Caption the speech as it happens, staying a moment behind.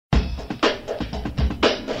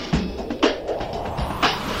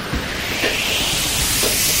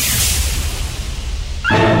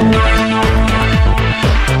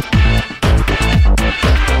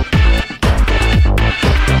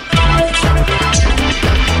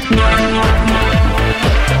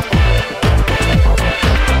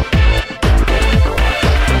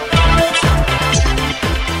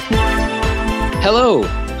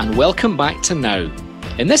Welcome back to Now.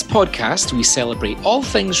 In this podcast, we celebrate all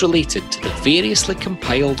things related to the variously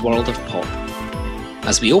compiled world of pop.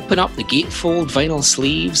 As we open up the gatefold vinyl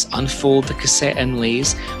sleeves, unfold the cassette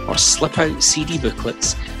inlays, or slip out CD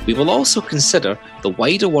booklets, we will also consider the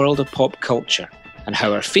wider world of pop culture and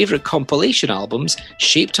how our favourite compilation albums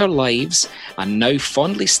shaped our lives and now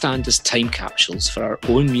fondly stand as time capsules for our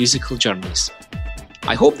own musical journeys.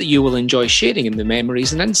 I hope that you will enjoy sharing in the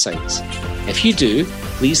memories and insights. If you do,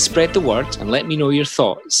 please spread the word and let me know your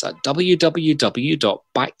thoughts at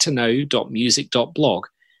www.backtonow.music.blog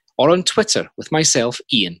or on Twitter with myself,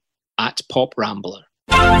 Ian, at Pop Rambler.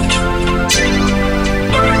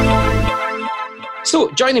 So,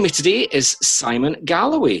 joining me today is Simon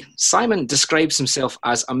Galloway. Simon describes himself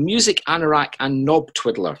as a music anorak and knob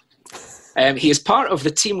twiddler. He is part of the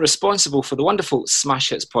team responsible for the wonderful Smash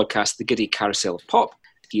Hits podcast, The Giddy Carousel of Pop.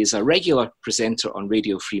 He is a regular presenter on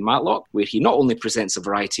Radio Free Matlock, where he not only presents a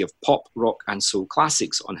variety of pop, rock and soul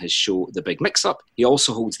classics on his show The Big Mix-Up, he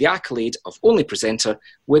also holds the accolade of only presenter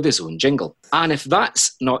with his own jingle. And if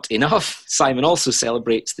that's not enough, Simon also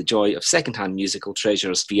celebrates the joy of second-hand musical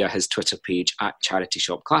treasures via his Twitter page at Charity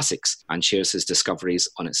Shop Classics and shares his discoveries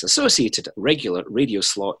on its associated regular radio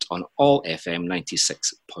slot on All FM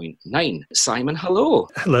 96.9. Simon, hello.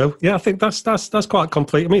 Hello. Yeah, I think that's quite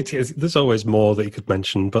complete. I mean, there's always more that you could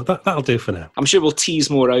mention, but that'll do for now. I'm sure we'll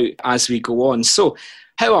tease more out as we go on. So,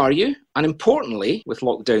 how are you? And importantly, with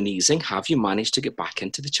lockdown easing, have you managed to get back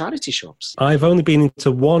into the charity shops? I've only been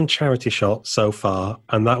into one charity shop so far,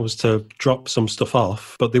 and that was to drop some stuff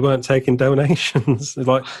off, but they weren't taking donations. They're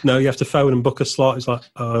like, no, you have to phone and book a slot. It's like,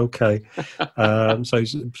 oh, okay. So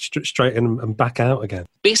straight in and back out again.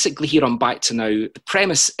 Basically, here on Back to Now, the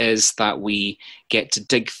premise is that we get to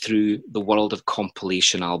dig through the world of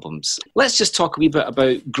compilation albums. Let's just talk a wee bit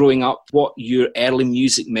about growing up, what your early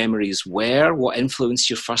music memories were, what influenced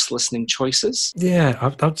your first listening choices?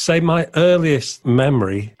 Yeah, I'd say my earliest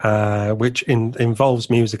memory, which involves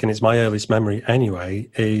music, and it's my earliest memory anyway,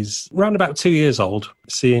 is around about 2 years old,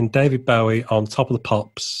 seeing David Bowie on Top of the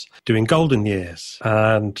Pops doing Golden Years.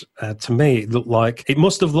 And to me, it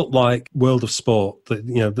must have looked like World of Sport,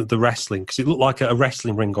 the wrestling, because it looked like a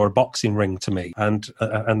wrestling ring or a boxing ring to me. And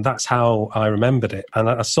that's how I remembered it. And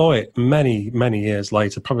I saw it many, many years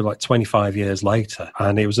later, probably like 25 years later.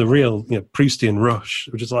 And it was a real Proustian rush,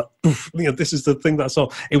 which is like, this is the thing that I saw.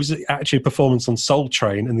 It was actually a performance on Soul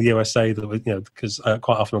Train in the USA that, because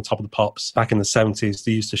quite often on Top of the Pops, back in the 70s,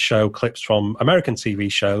 they used to show clips from American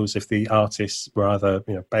TV shows if the artists were either,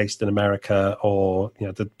 based in America or,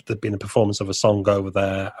 there'd been a performance of a song over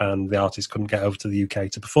there and the artist couldn't get over to the UK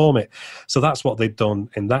to perform it. So that's what they'd done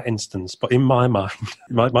in that instance. But in my mind,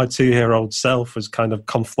 my 2-year-old self was kind of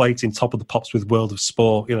conflating Top of the Pops with World of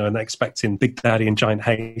Sport, and expecting Big Daddy and Giant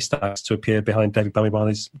Haystacks to appear behind David Bowie while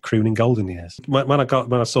he's crooning Golden Years. When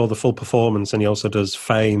I saw the full performance, and he also does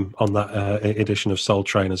Fame on that edition of Soul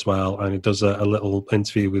Train as well, and he does a little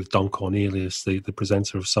interview with Don Cornelius, the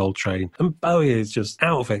presenter of Soul Train, and Bowie is just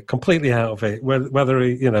out of it, completely out of it, whether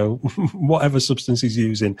he, whatever substance he's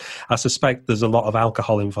using. I suspect there's a lot of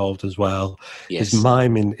alcohol involved as well. Yes. His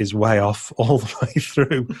miming is way off all the way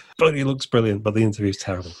through, but he looks brilliant, but the interview's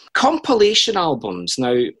terrible. Compilation albums,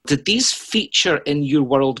 now, did these feature in your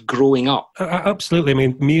world growing up? Absolutely. I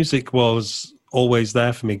mean, music was always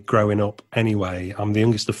there for me growing up anyway. I'm the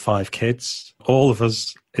youngest of 5 kids. All of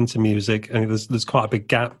us into music, and there's quite a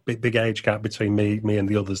big age gap between me and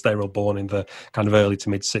the others. They were all born in the kind of early to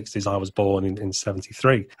mid 60s. I was born in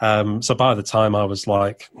 73. So by the time I was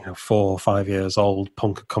like 4 or 5 years old,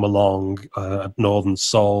 punk had come along, Northern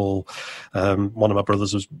Soul. One of my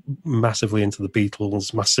brothers was massively into the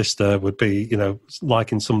Beatles. My sister would be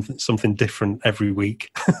liking something different every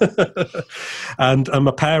week. and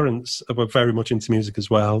my parents were very much into music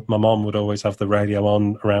as well. My mom would always have the radio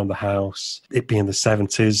on around the house. It being the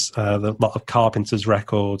 70s, a lot of Carpenters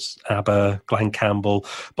records, ABBA, Glenn Campbell,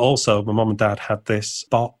 but also my mum and dad had this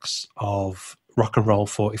box of rock and roll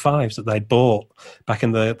 45s that they'd bought back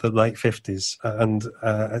in the late 50s, and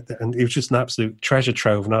it was just an absolute treasure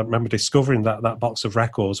trove. And I remember discovering that box of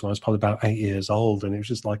records when I was probably about 8 years old, and it was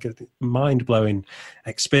just like a mind-blowing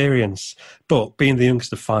experience. But being the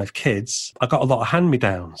youngest of 5 kids, I got a lot of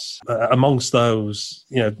hand-me-downs. Amongst those,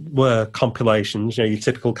 were compilations, your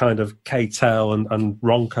typical kind of K-Tel and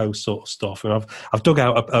Ronco sort of stuff. And I've dug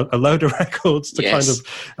out a load of records to kind of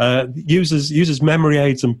use as memory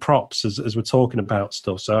aids and props as we're talking talking about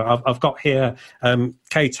stuff. So I've got here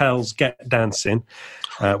K-Tel's Get Dancing,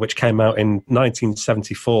 which came out in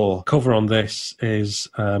 1974. Cover on this is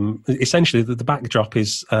essentially the backdrop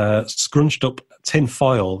is scrunched up tin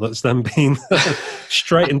foil that's then been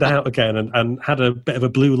straightened out again and had a bit of a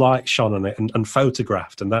blue light shone on it and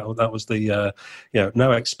photographed, and that was the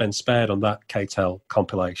no expense spared on that K-Tel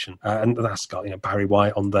compilation, and that's got Barry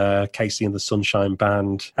White on there, Casey and the Sunshine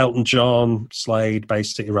Band, Elton John, Slade, Bay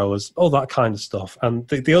City Rollers, all that kind of stuff. And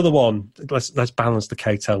the other one, let's balance the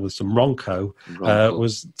K-Tel with some Ronco.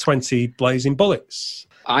 Was 20 Blazing Bullets.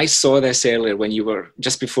 I saw this earlier when you were,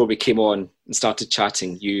 just before we came on and started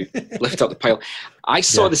chatting, you lifted up the pile. I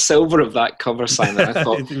saw the silver of that cover, Simon. I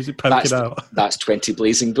thought, that's 20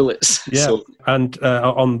 Blazing Bullets. Yeah, so, and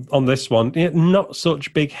on this one, not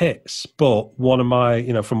such big hits, but one of my,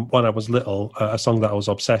 from when I was little, a song that I was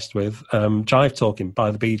obsessed with, Jive Talking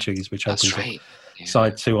by the Bee Gees, which opens up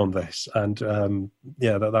side 2 on this, and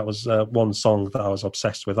that was one song that I was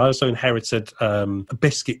obsessed with. I also inherited a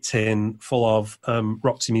biscuit tin full of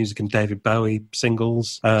Roxy Music and David Bowie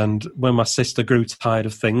singles, and when my sister grew tired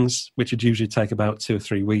of things, which would usually take about 2 or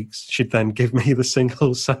 3 weeks, she'd then give me the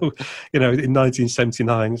singles. So in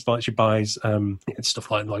 1979, it's like she buys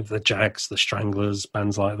stuff like the Jags, the Stranglers,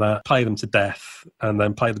 bands like that, play them to death, and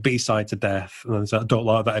then play the B-side to death, and then say, I don't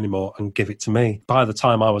like that anymore, and give it to me. By the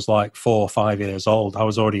time I was like 4 or 5 years old, I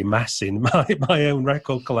was already amassing my own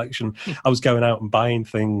record collection. I was going out and buying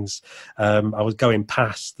things. I was going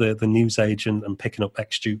past the newsagent and picking up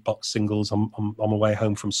ex-jukebox singles on my way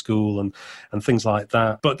home from school and things like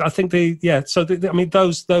that. But I think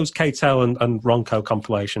those K-Tel and Ronco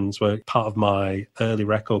compilations were part of my early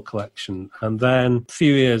record collection. And then a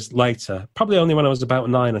few years later, probably only when I was about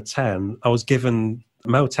 9 or 10, I was given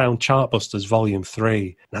Motown Chartbusters Volume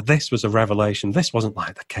 3. Now this was a revelation. This wasn't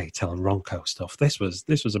like the K-Tel and Ronco stuff. This was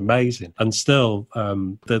amazing. And still,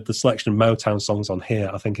 the selection of Motown songs on here,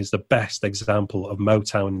 I think, is the best example of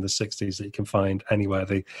Motown in the 60s that you can find anywhere.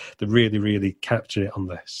 They really, really captured it on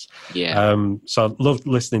this. Yeah. So I loved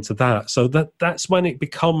listening to that. So that's when it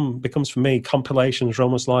becomes for me, compilations are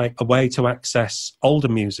almost like a way to access older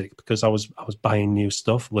music, because I was buying new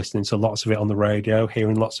stuff, listening to lots of it on the radio,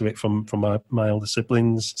 hearing lots of it from my older siblings.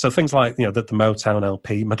 So things like, the Motown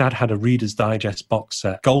LP. My dad had a Reader's Digest box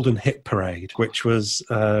set, Golden Hit Parade, which was,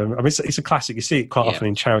 it's a classic. You see it quite often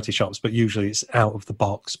in charity shops, but usually it's out of the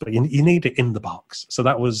box. But you need it in the box. So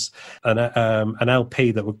that was an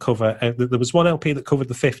LP that would cover, there was one LP that covered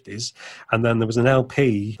the 50s, and then there was an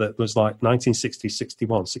LP that was like 1960,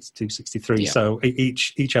 61, 62, 63. Yeah. So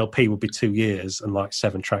each LP would be 2 years and like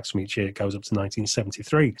 7 tracks from each year. It goes up to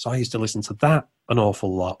 1973. So I used to listen to that an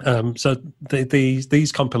awful lot. So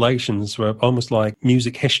these compilations were almost like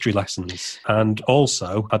music history lessons. And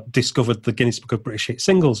also I discovered the Guinness Book of British Hit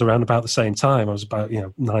Singles around about the same time. I was about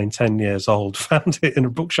 9, 10 years old, found it in a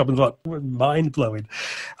bookshop and was like, mind blowing.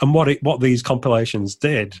 And what these compilations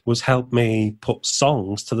did was help me put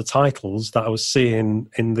songs to the titles that I was seeing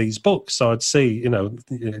in these books. So I'd see,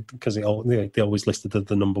 because they always listed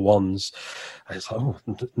the number ones. And it's like,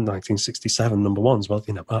 1967 number ones. Well,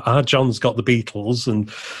 our John's got the Beatles,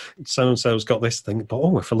 and so-and-so's got this thing. But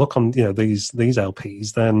if I look on these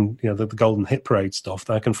LPs, then the Golden Hit Parade stuff,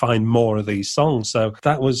 then I can find more of these songs. So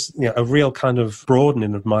that was a real kind of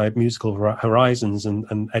broadening of my musical horizons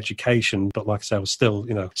and education. But like I say, I was still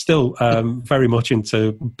very much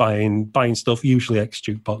into buying stuff, usually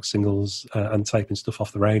ex-jukebox singles, and taping stuff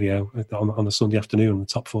off the radio on a Sunday afternoon in the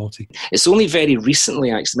top 40. It's only very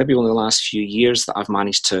recently, actually, maybe only the last few years, that I've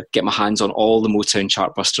managed to get my hands on all the Motown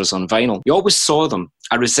Chartbusters on vinyl. You always saw them.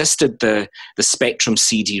 I resisted the Spectrum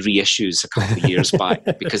CD reissues a couple of years back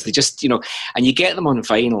because they just, and you get them on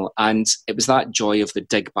vinyl, and it was that joy of the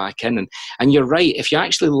dig back in. And you're right, if you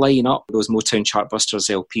actually line up those Motown Chartbusters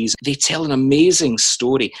LPs, they tell an amazing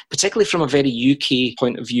story, particularly from a very UK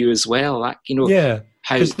point of view as well. Yeah.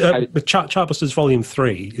 The Chartbusters Volume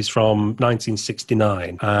 3 is from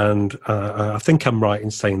 1969, and I think I'm right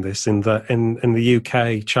in saying this, in the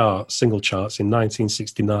UK single charts in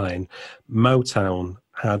 1969, Motown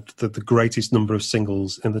had the greatest number of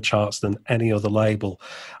singles in the charts than any other label.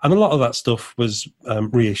 And a lot of that stuff was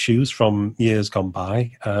reissues from years gone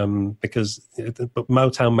by, because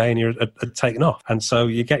Motown Mania had taken off. And so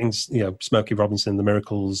you're getting, Smokey Robinson, The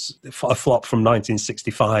Miracles, a flop from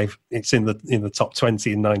 1965. It's in the top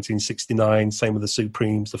 20 in 1969. Same with the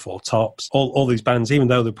Supremes, the Four Tops. All these bands, even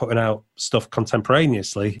though they're putting out stuff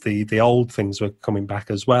contemporaneously, the old things were coming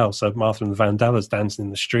back as well. So Martha and the Vandellas, Dancing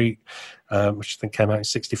in the Street, which I think came out in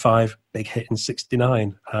 65, big hit in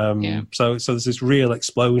 69. Yeah. So there's this real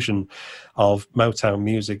explosion of Motown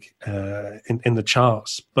music in the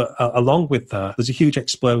charts. But along with that, there's a huge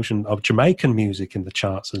explosion of Jamaican music in the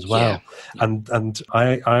charts as well. Yeah. And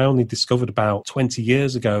I only discovered about 20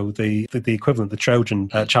 years ago the equivalent, the Trojan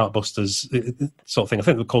Chartbusters sort of thing. I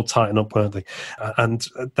think they were called Tighten Up, weren't they? And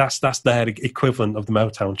that's their equivalent of the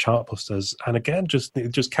Motown Chartbusters. And again,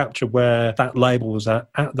 just capture where that label was at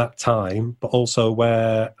that time, but also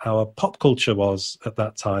where our pop culture was at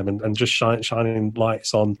that time, and just shining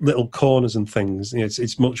lights on little corners and things.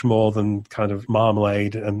 It's much more than kind of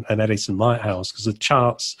Marmalade and Edison Lighthouse, because the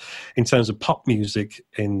charts in terms of pop music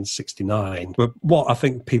in 69 were what I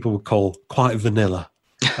think people would call quite vanilla.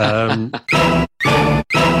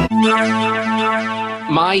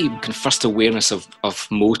 My kind of first awareness of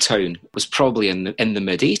Motown was probably in the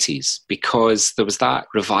mid-80s, because there was that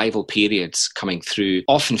revival period coming through,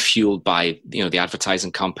 often fueled by, the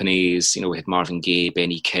advertising companies. We had Marvin Gaye,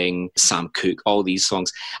 Benny King, Sam Cooke, all these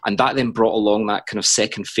songs. And that then brought along that kind of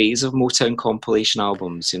second phase of Motown compilation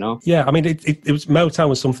albums, Yeah, I mean, it was Motown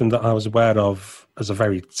was something that I was aware of as a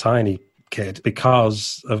very tiny kid,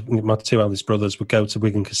 because of my two eldest brothers would go to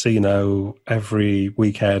Wigan Casino every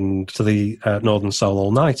weekend to the Northern Soul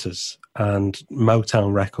all-nighters, and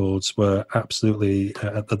Motown records were absolutely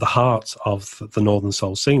at the heart of the Northern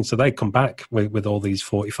Soul scene. So they'd come back with all these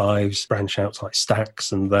 45s, branch outs like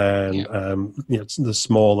Stax, and then the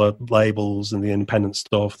smaller labels and the independent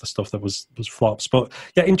stuff, the stuff that was flops. But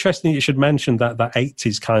yeah, interesting you should mention that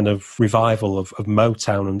 80s kind of revival of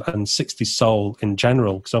Motown and 60s soul in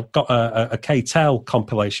general, because I've got a K-Tel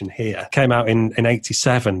compilation here. Came out in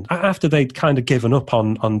 87, after they'd kind of given up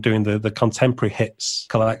on doing the contemporary hits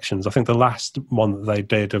collections. I think the last one that they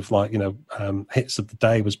did of hits of the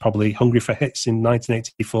day was probably Hungry for Hits in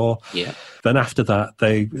 1984. Yeah. Then after that,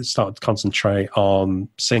 they started to concentrate on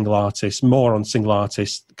single artists, more on single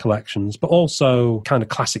artist collections, but also kind of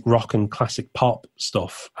classic rock and classic pop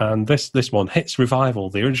stuff. And this one, Hits Revival,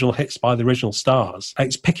 the original hits by the original stars,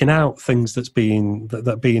 it's picking out things that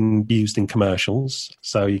are being used in commercials.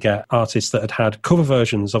 So you get artists that had cover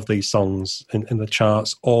versions of these songs in the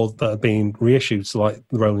charts, or that are being reissued. So like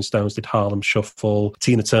the Rolling Stones did Harlem Shuffle,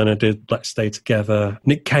 Tina Turner did Let's Stay Together,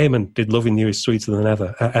 Nick Cayman did Loving You Is Sweeter Than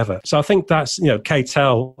Ever. So I think that's,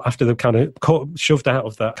 K-Tel, after they've kind of shoved out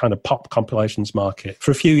of that kind of pop compilations market,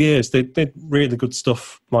 for a few years they did really good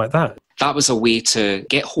stuff like that. That was a way to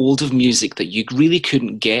get hold of music that you really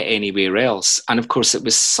couldn't get anywhere else. And of course, it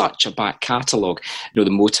was such a back catalogue, the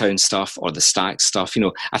Motown stuff or the Stax stuff.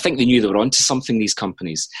 I think they knew they were onto something, these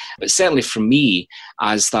companies. But certainly for me,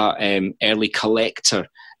 as that early collector,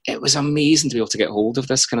 it was amazing to be able to get hold of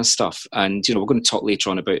this kind of stuff. And we're going to talk later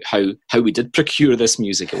on about how we did procure this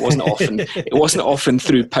music. It wasn't often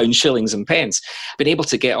through pound, shillings and pence. Being able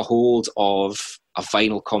to get a hold of a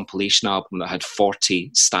vinyl compilation album that had 40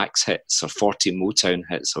 Stax hits or 40 Motown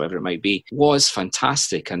hits, however it might be, was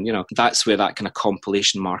fantastic. And that's where that kind of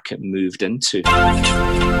compilation market moved into.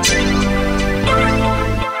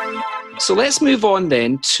 So let's move on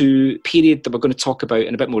then to a period that we're going to talk about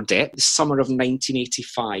in a bit more depth, the summer of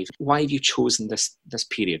 1985. Why have you chosen this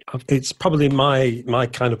period? It's probably my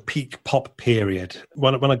kind of peak pop period.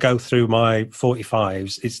 When I go through my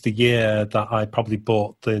 45s, it's the year that I probably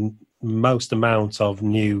bought the most amount of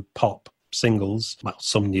new pop singles. Well,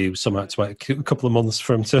 some new, some had to wait a couple of months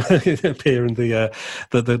for them to appear in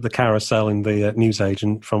the carousel in the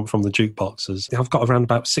newsagent from the jukeboxes. I've got around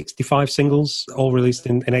about 65 singles, all released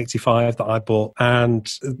in 85 that I bought.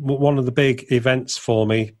 And one of the big events for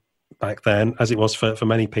me back then, as it was for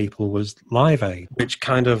many people, was Live Aid, which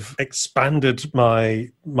kind of expanded my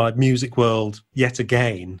music world yet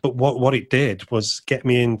again. But what it did was get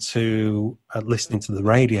me into listening to the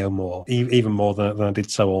radio more, even more than I did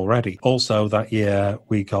so already. Also, that year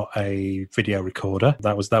we got a video recorder.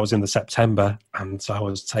 That was in the September, and so I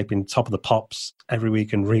was taping Top of the Pops every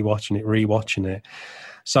week and rewatching it.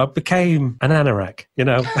 So I became an anorak, an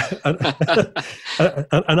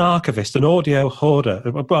archivist, an audio hoarder.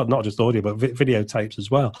 Well, not just audio, but videotapes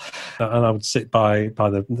as well. And I would sit by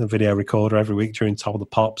the video recorder every week during Top of the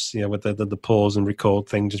Pops, with the pause and record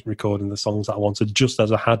thing, just recording the songs that I wanted, just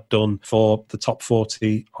as I had done for the Top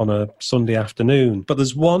 40 on a Sunday afternoon. But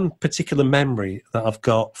there's one particular memory that I've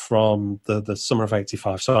got from the summer of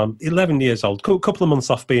 85. So I'm 11 years old, a couple of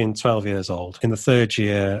months off being 12 years old. In the third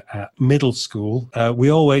year at middle school,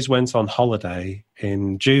 we always went on holiday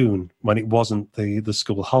in June when it wasn't the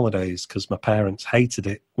school holidays, because my parents hated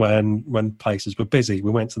it when places were busy.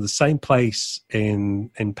 We went to the same place in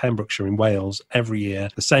Pembrokeshire in Wales every year,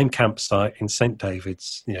 the same campsite in St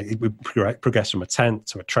David's. You know, it would progress from a tent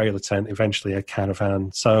to a trailer tent, eventually a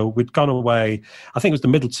caravan. So we'd gone away, I think it was the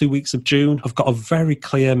middle 2 weeks of June. I've got a very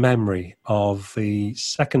clear memory of the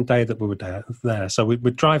second day that we were there. So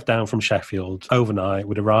we'd drive down from Sheffield overnight.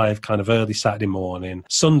 We'd arrive kind of early Saturday morning.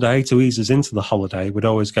 Sunday, to ease us into the holiday, we'd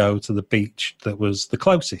always go to the beach that was the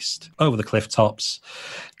closest, over the cliff tops,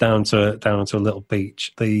 down to a little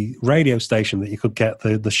beach. The radio station that you could get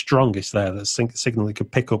the strongest there, the signal you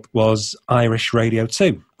could pick up, was Irish Radio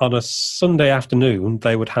 2. On a Sunday afternoon,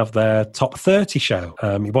 they would have their top 30 show.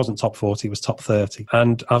 It wasn't top 40, it was top 30.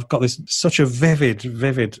 And I've got such a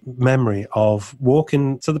vivid memory of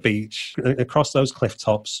walking to the beach, across those cliff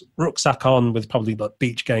tops, rucksack on with probably like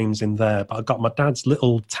beach games in there. But I got my dad's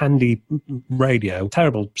little Tandy radio,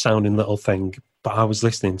 terrible sounding little thing, but I was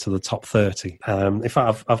listening to the top 30. In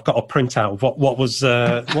fact, I've got a printout of what was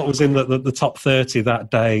in the top 30 that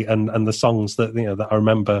day, and the songs that that I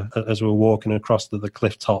remember as we were walking across the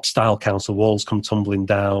cliff top. Style Council, Walls Come Tumbling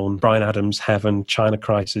Down, Bryan Adams, Heaven, China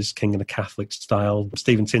Crisis, King of the Catholic Style,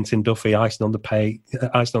 Stephen Tintin Duffy, Icing on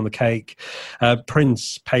the Cake,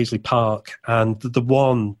 Prince, Paisley Park, and the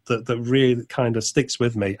one that really kind of sticks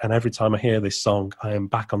with me. And every time I hear this song, I am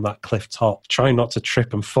back on that cliff top, trying not to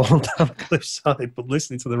trip and fall down the cliffside, but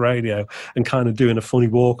listening to the radio and kind of doing a funny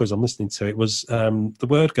walk as I'm listening to it. Was The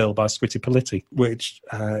Word Girl by Squitty Politti, which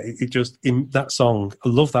that song, I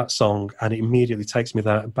love that song, and it immediately takes me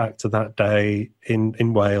back to that day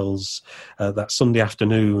in Wales, that Sunday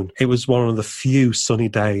afternoon. It was one of the few sunny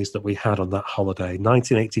days that we had on that holiday.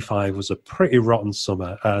 1985 was a pretty rotten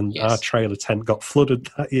summer, and our trailer tent got flooded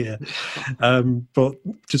that year. But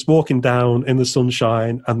just walking down in the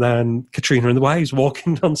sunshine, and then Katrina and the Waves,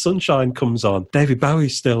 Walking on Sunshine comes on. David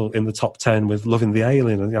Bowie's still in the top 10 with Loving the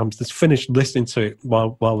Alien, and I'm just finished listening to it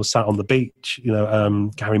while we're sat on the beach.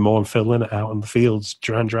 Gary Moore and Phil Lynott out in the fields,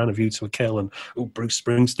 Duran Duran, A View to a Kill, and Bruce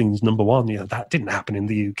Springsteen's number one. That didn't happen in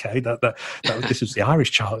the UK. This was the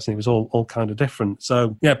Irish charts, and it was all kind of different.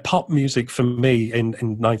 So pop music for me in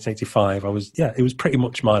 1985, it was pretty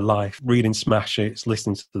much my life. Reading smash hits,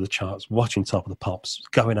 listening to the charts, watching Top of the Pops,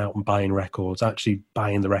 going out and buying records, actually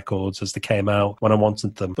buying the records as they came out when I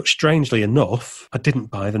wanted them. But strangely enough, I didn't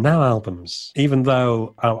buy the Now albums, even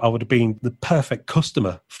though I would have been the perfect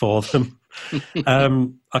customer for them.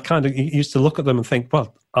 I kind of used to look at them and think,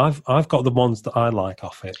 well, I've got the ones that I like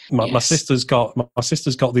off it. My sister's got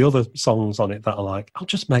the other songs on it that I like. I'll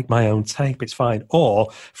just make my own tape. It's fine. Or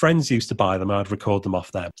friends used to buy them. I'd record them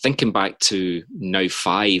off them. Thinking back to Now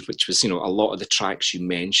 5, which was, a lot of the tracks you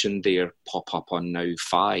mentioned there pop up on Now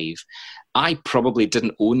 5. I probably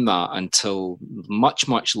didn't own that until much,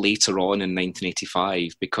 much later on in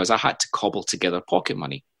 1985, because I had to cobble together pocket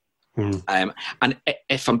money. And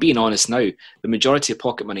if I'm being honest now, the majority of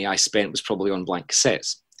pocket money I spent was probably on blank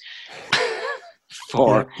cassettes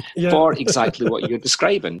for exactly what you're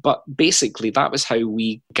describing. But basically, that was how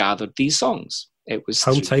we gathered these songs. It was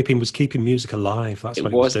home taping was keeping music alive. That's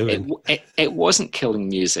what it was doing. It wasn't killing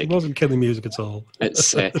music. It wasn't killing music at all.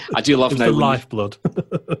 It's I do love it was now the lifeblood.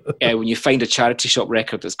 When you find a charity shop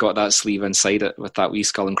record that's got that sleeve inside it with that wee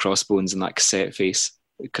skull and crossbones and that cassette face,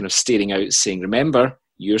 kind of staring out, saying, "Remember,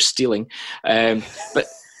 you're stealing." But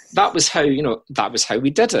that was how we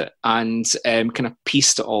did it, and kind of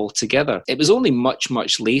pieced it all together. It was only much,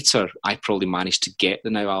 much later I probably managed to get the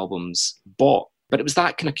Now albums bought. But it was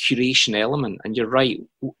that kind of curation element, and you're right,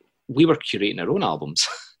 we were curating our own albums.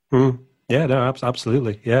 Yeah, no,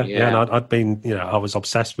 absolutely. Yeah. And I'd been, I was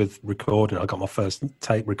obsessed with recording. I got my first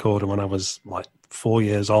tape recorder when I was like 4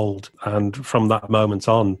 years old, and from that moment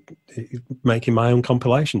on, making my own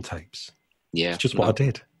compilation tapes. Yeah, it's just what I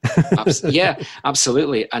did. Yeah,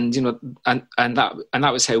 absolutely. And and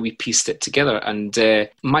that was how we pieced it together. And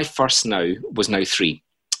my first Now was Now 3.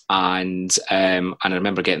 And I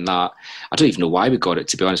remember getting that. I don't even know why we got it,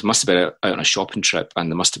 to be honest. It must have been out on a shopping trip,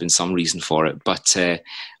 and there must have been some reason for it. But I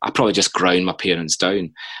probably just ground my parents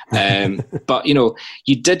down. But,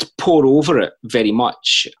 you did pour over it very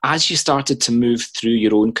much. As you started to move through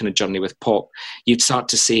your own kind of journey with pop, you'd start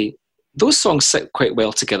to say, those songs sit quite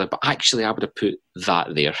well together, but actually I would have put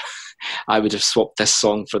that there. I would have swapped this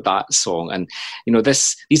song for that song. And,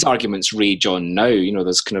 these arguments rage on now.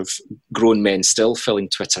 There's kind of grown men still filling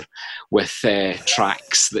Twitter with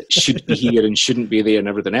tracks that should be here and shouldn't be there and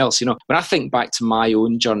everything else. When I think back to my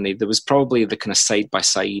own journey, there was probably the kind of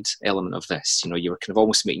side-by-side element of this. You were kind of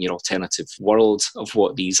almost making your alternative world of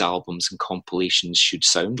what these albums and compilations should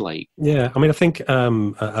sound like. Yeah, I mean, I think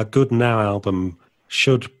a good Now album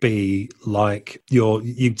should be like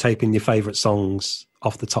you taping your favourite songs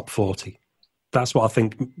off the top 40. That's what I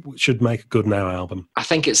think should make a good Now album. I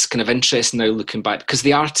think it's kind of interesting now looking back, because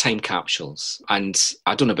they are time capsules. And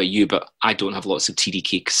I don't know about you, but I don't have lots of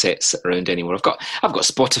TDK cassettes around anymore. I've got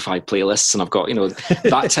Spotify playlists, and I've got,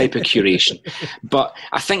 that type of curation. But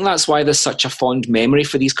I think that's why there's such a fond memory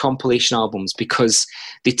for these compilation albums, because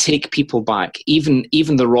they take people back. Even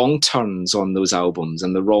the wrong turns on those albums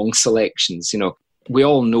and the wrong selections. We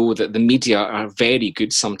all know that the media are very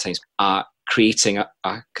good sometimes at creating a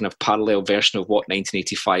kind of parallel version of what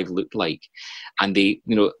 1985 looked like, and the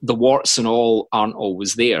warts and all aren't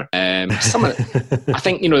always there. I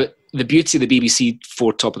think the beauty of the BBC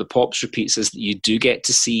 4 Top of the Pops repeats is that you do get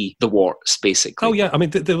to see the warts, basically. Oh yeah, I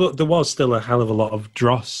mean there was still a hell of a lot of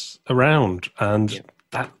dross around, and yeah.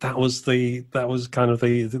 That was kind of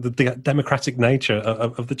the democratic nature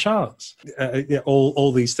of the charts.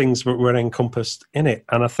 All these things were encompassed in it,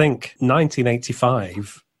 and I think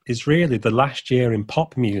 1985 is really the last year in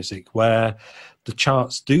pop music where the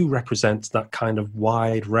charts do represent that kind of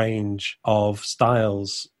wide range of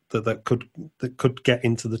styles that could get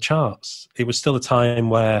into the charts. It was still a time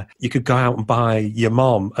where you could go out and buy your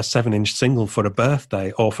mom a 7-inch single for a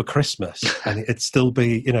birthday or for Christmas, and it'd still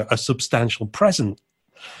be a substantial present.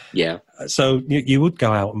 Yeah. So you would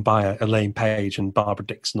go out and buy a Elaine Page and Barbara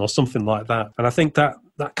Dixon or something like that, and I think that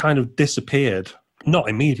kind of disappeared. Not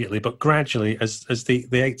immediately, but gradually as the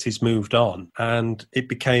 80s moved on, and it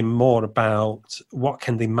became more about what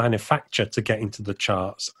can they manufacture to get into the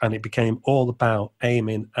charts, and it became all about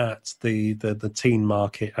aiming at the teen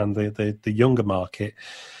market and the younger market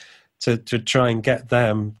to try and get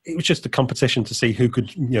them. It was just a competition to see who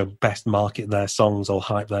could best market their songs or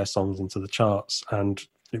hype their songs into the charts, and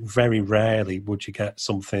very rarely would you get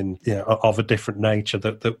something of a different nature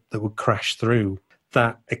that would crash through.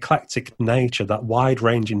 That eclectic nature, that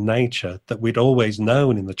wide-ranging nature that we'd always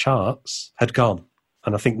known in the charts had gone.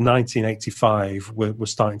 And I think 1985, we're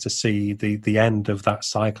starting to see the end of that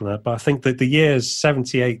cycle. But I think that the years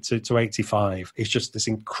 78 to 85 is just this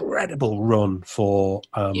incredible run for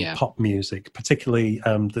pop music, particularly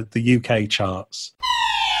the UK charts.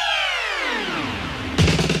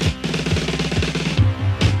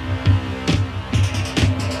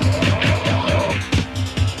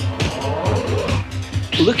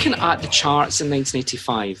 Looking at the charts in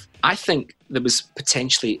 1985, I think there was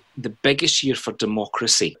potentially the biggest year for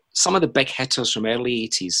democracy. Some of the big hitters from early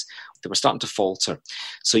 80s, they were starting to falter.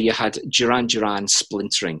 So you had Duran Duran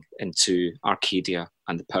splintering into Arcadia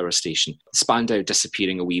and the Power Station, Spandau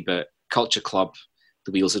disappearing a wee bit, Culture Club,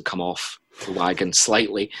 the wheels had come off the wagon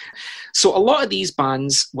slightly. So a lot of these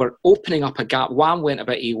bands were opening up a gap. Wham went a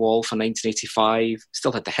bit AWOL for 1985,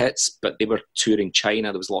 still had the hits, but they were touring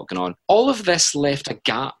China, there was a lot going on. All of this left a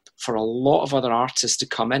gap for a lot of other artists to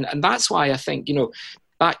come in, and that's why I think,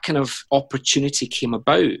 that kind of opportunity came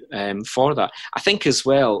about for that. I think as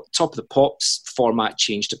well, Top of the Pops format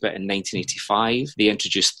changed a bit in 1985. They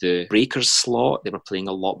introduced the Breakers slot, they were playing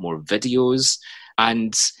a lot more videos,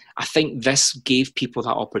 and I think this gave people that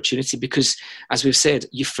opportunity because, as we've said,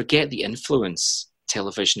 you forget the influence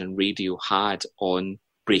television and radio had on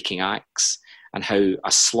breaking acts and how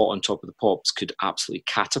a slot on Top of the Pops could absolutely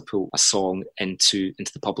catapult a song into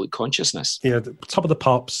the public consciousness. Yeah, Top of the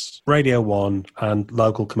Pops, Radio 1 and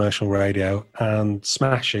local commercial radio and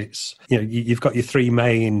smash hits. You've got your three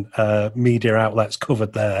main media outlets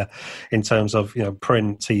covered there in terms of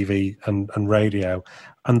print, TV and radio.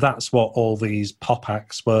 And that's what all these pop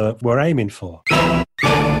acts were aiming for.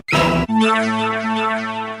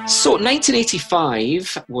 So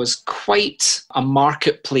 1985 was quite a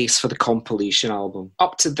marketplace for the compilation album.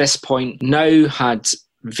 Up to this point, Now had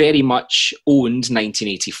very much owned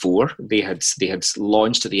 1984. They had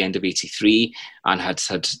launched at the end of 83 and had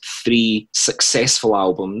 3 successful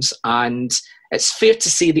albums. And it's fair to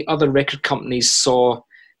say the other record companies saw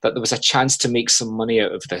that there was a chance to make some money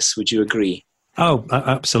out of this. Would you agree? Oh,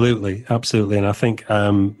 absolutely. And I think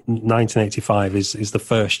 1985 is the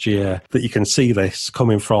first year that you can see this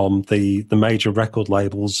coming from the major record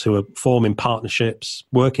labels who are forming partnerships,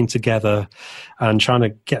 working together and trying to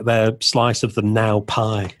get their slice of the Now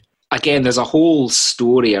pie. Again, there's a whole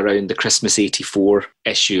story around the Christmas 84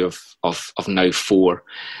 issue of Now 4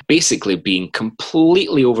 basically being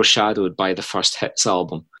completely overshadowed by the First Hits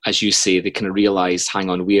album. As you say, they kind of realised, hang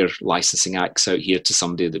on, we're licensing acts out here to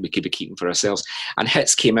somebody that we could be keeping for ourselves. And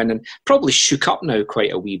Hits came in and probably shook up Now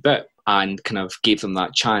quite a wee bit and kind of gave them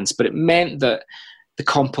that chance. But it meant that the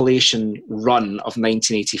compilation run of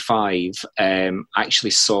 1985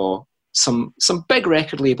 actually saw some big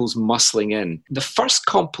record labels muscling in. The first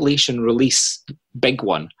compilation release, big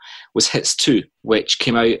one, was Hits 2, which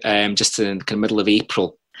came out just in the middle of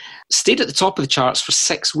April. Stayed at the top of the charts for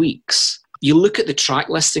 6 weeks. You look at the track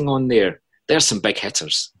listing on there, there's some big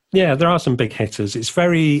hitters. Yeah, there are some big hitters. It's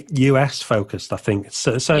very US focused, I think.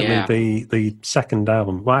 Certainly the second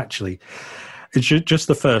album. Well, actually, it's just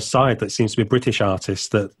the first side that seems to be a British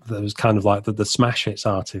artist that was kind of like the smash hits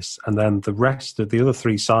artist. And then the rest of the other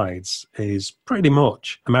 3 sides is pretty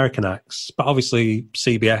much American acts. But obviously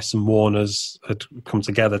CBS and Warner's had come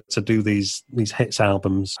together to do these hits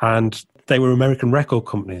albums. And they were American record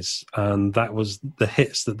companies, and that was the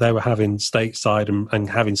hits that they were having stateside and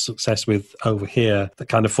having success with over here that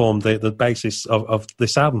kind of formed the basis of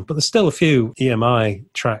this album. But there's still a few EMI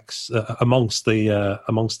tracks amongst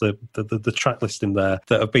the track listing there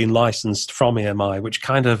that have been licensed from EMI, which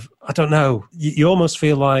kind of, I don't know, you almost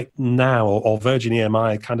feel like now, or Virgin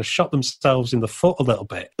EMI kind of shot themselves in the foot a little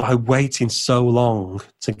bit by waiting so long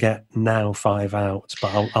to get Now 5 out.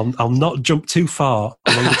 But I'll not jump too far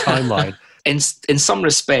along the timeline. In some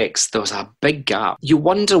respects, there was a big gap. You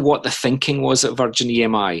wonder what the thinking was at Virgin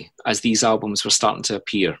EMI as these albums were starting to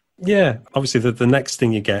appear. Yeah, obviously the next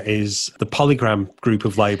thing you get is the Polygram group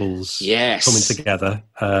of labels coming together,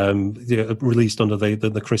 released under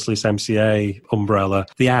the Chrysalis MCA umbrella.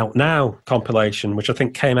 The Out Now compilation, which I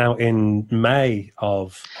think came out in May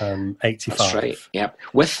of 85. That's right, yeah.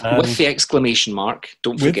 With the exclamation mark,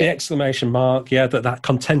 don't forget. With the exclamation mark, yeah, that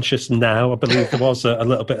contentious Now. I believe there was a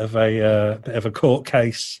little bit of a court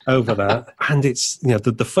case over that. And it's,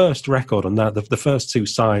 the first record on that, the first 2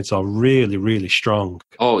 sides are really, really strong.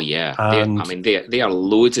 Oh, yeah. They are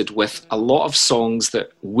loaded with a lot of songs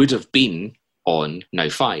that would have been on Now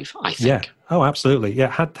 5, I think. Yeah. Oh, absolutely.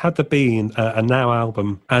 Yeah. Had there been a Now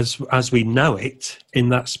album as we know it in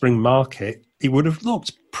that spring market, it would have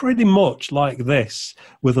looked pretty much like this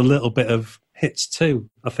with a little bit of Hits too,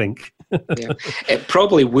 I think. Yeah. It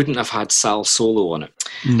probably wouldn't have had Sal Solo on it.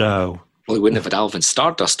 No. Well, it wouldn't have had Alvin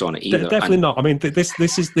Stardust on it either. Definitely not. I mean, this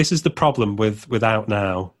is the problem with Out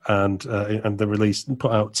Now and the release.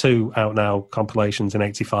 Put out 2 Out Now compilations in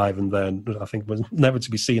 '85, and then I think was never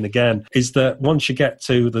to be seen again. Is that once you get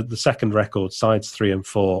to the second record, sides 3 and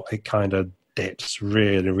 4, it kind of dips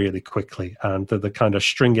really, really quickly, and the kind of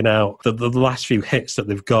stringing out the last few hits that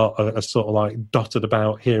they've got are sort of like dotted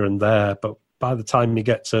about here and there, but by the time you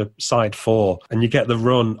get to side 4 and you get the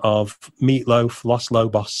run of Meatloaf, Los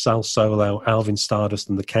Lobos, Sal Solo, Alvin Stardust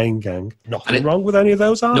and the Kane Gang, nothing wrong with any of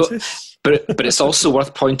those artists. No, but it's also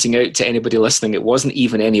worth pointing out to anybody listening, it wasn't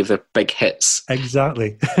even any of their big hits.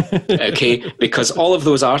 Exactly. Okay, because all of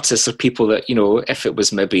those artists are people that, if it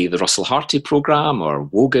was maybe the Russell Harty programme or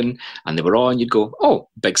Wogan and they were on, you'd go, oh,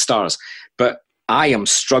 big stars. But I am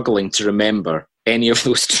struggling to remember any of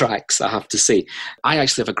those tracks, I have to say. I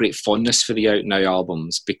actually have a great fondness for the Out Now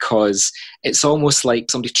albums because it's almost like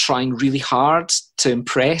somebody trying really hard to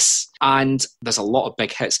impress, and there's a lot of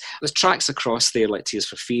big hits. There's tracks across there like Tears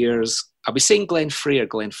for Fears. Are we saying Glenn Frey or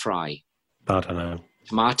Glenn Fry? I don't know.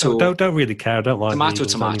 Tomato. Don't really care. I don't like Tomato.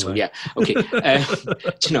 Anyway. Yeah. Okay.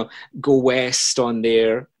 Go West on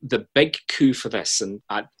there. The big coup for this, and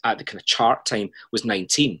at the kind of chart time, was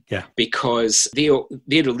 19. Yeah. Because they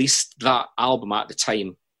released that album at the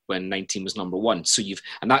time when 19 was number 1. So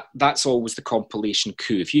that's always the compilation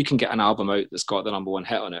coup. If you can get an album out that's got the number 1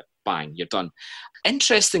 hit on it, bang, you're done.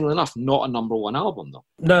 Interestingly enough, not a number 1 album though.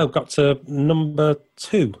 No, got to number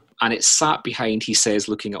 2. And it sat behind, he says,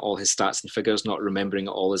 looking at all his stats and figures, not remembering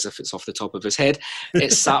it all as if it's off the top of his head.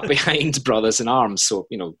 It sat behind Brothers in Arms. So,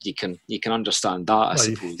 you can understand that, I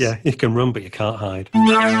suppose. Yeah, you can run, but you can't hide.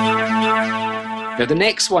 Now, the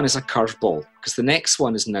next one is a curveball, because the next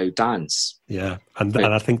one is Now Dance. Yeah, and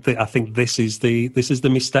I think this is the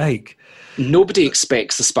mistake. Nobody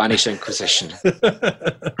expects the Spanish Inquisition.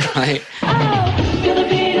 Right?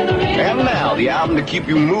 And now, the album to keep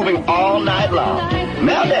you moving all night long.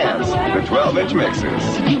 Now Dance, the 12-inch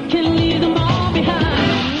mixes. You can leave them all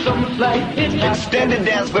behind. Some like this. Extended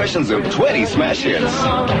dance versions of 20 smash hits.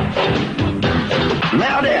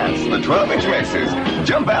 Now Dance, the 12-inch mixes.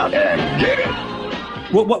 Jump out and get it.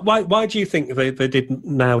 Why do you think they did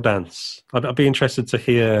Now Dance? I'd be interested to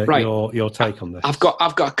hear your take on this. I've got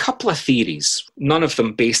a couple of theories, none of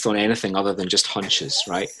them based on anything other than just hunches,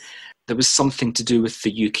 right? There was something to do with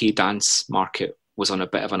the UK dance market was on a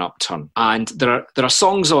bit of an upturn. And there are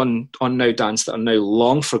songs on Now Dance that are now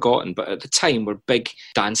long forgotten, but at the time were big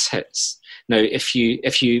dance hits. Now, if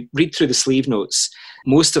you read through the sleeve notes,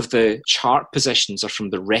 most of the chart positions are from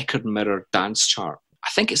the Record Mirror dance chart. I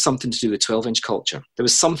think it's something to do with 12-inch culture. There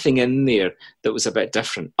was something in there that was a bit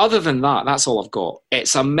different. Other than that, that's all I've got.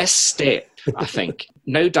 It's a misstep, I think.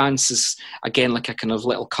 Now Dance is, again, like a kind of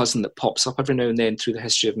little cousin that pops up every now and then through the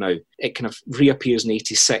history of Now. It kind of reappears in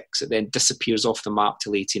 86, it then disappears off the map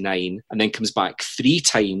till 89, and then comes back 3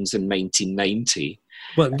 times in 1990.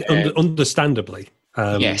 Well, understandably.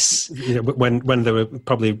 Yes. You know, when they were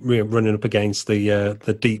probably running up against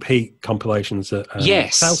the Deep Heat compilations that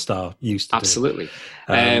Telstar used to absolutely.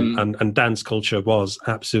 do. And dance culture was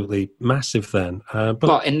absolutely massive then.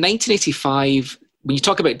 But in 1985, when you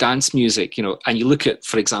talk about dance music, you know, and you look at,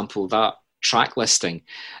 for example, that track listing,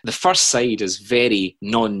 the first side is very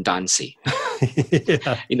non-dancey.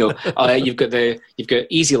 yeah. You know, you've got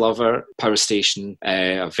Easy Lover, Power Station,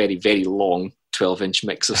 a very, very long 12-inch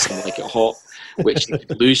mix of Something Like It Hot, which you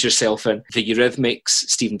could lose yourself in. The Eurythmics,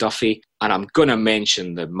 Stephen Duffy, and I'm going to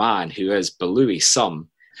mention the man who is Belouis Some.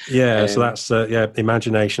 Yeah, so that's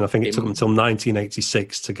Imagination. I think it took them until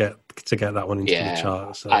 1986 to get that one into the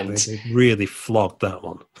chart. So they really flogged that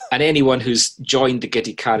one. And anyone who's joined the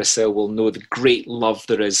Giddy Carousel will know the great love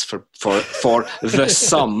there is for the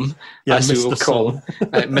Some, as we will call him,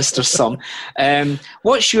 Mr. Some.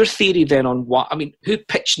 What's your theory then on who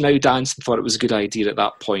pitched Now Dance and thought it was a good idea at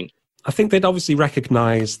that point? I think they'd obviously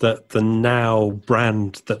recognised that the Now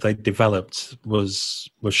brand that they developed was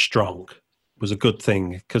strong. Was a good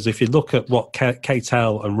thing, because if you look at what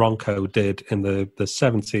K-Tel and Ronco did in the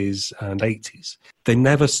 70s and 80s, they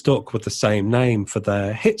never stuck with the same name for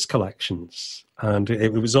their hits collections. And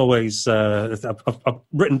it was always, I've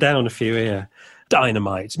written down a few here: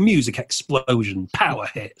 Dynamite, Music Explosion, Power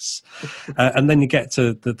Hits. And then you get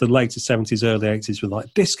to the later 70s, early 80s with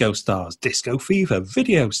like Disco Stars, Disco Fever,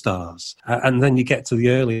 Video Stars. And then you get to the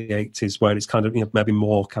early 80s where it's kind of, you know, maybe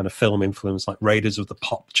more kind of film influence, like Raiders of the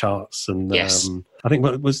Pop charts. And I think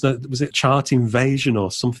was it Chart Invasion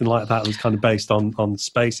or something like that? It was kind of based on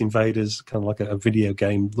Space Invaders, kind of like a video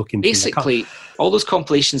game looking. Basically, all those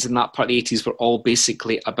compilations in that part of the 80s were all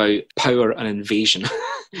basically about power and invasion.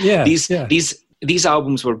 Yeah. These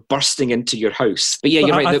albums were bursting into your house. But yeah,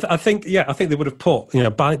 you're right. I think they would have put, you know,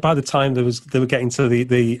 by the time they were getting to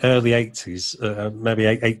the early 80s, maybe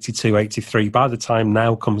 82, 83, by the time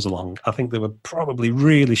Now comes along, I think they were probably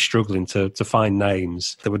really struggling to find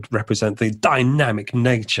names that would represent the dynamic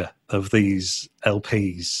nature of these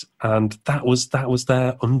LPs. And that was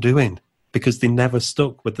their undoing, because they never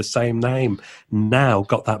stuck with the same name. Now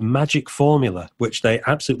got that magic formula, which they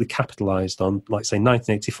absolutely capitalised on. Like, say,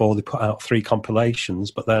 1984, they put out 3 compilations,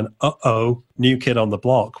 but then, new kid on the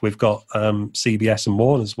block. We've got CBS and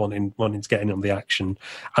Warner's wanting to get in on the action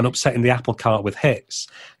and upsetting the apple cart with Hits.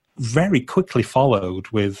 Very quickly followed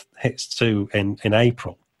with Hits 2 in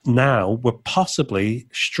April. Now we're possibly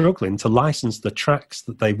struggling to license the tracks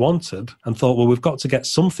that they wanted and thought, well, we've got to get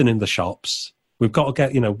something in the shops. We've got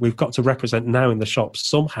to represent Now in the shops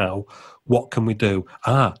somehow. What can we do?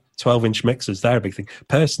 12-inch mixers, they're a big thing.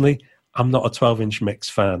 Personally, I'm not a 12-inch mix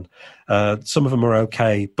fan. Some of them are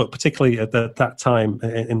okay, but particularly at that time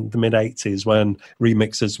in the mid-80s when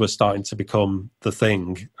remixers were starting to become the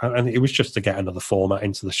thing, and it was just to get another format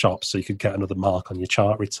into the shop so you could get another mark on your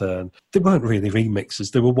chart return. They weren't really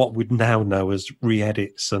remixers. They were what we'd now know as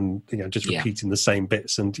re-edits and, you know, just repeating the same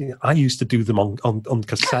bits. And, you know, I used to do them on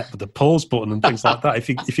cassette with the pause button and things like that.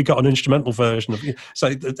 If you got an instrumental version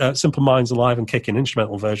of, Simple Minds Alive and Kicking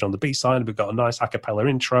instrumental version on the B-side, we've got a nice a cappella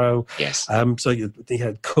intro. Yes. So you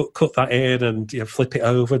cut that in and flip it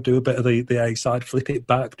over, do a bit of the A side, flip it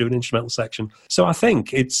back, do an instrumental section. So I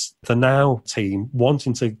think it's the Now team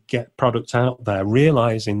wanting to get product out there,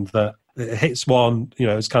 realizing that Hits 1,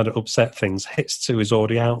 has kind of upset things. Hits 2 is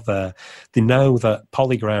already out there. They know that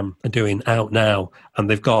Polygram are doing Out Now, and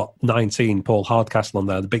they've got 19, Paul Hardcastle on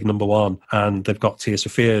there, the big number 1, and they've got Tears for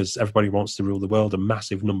Fears, Everybody Wants to Rule the World, a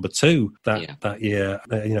massive number 2 that year.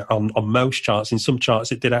 On most charts, in some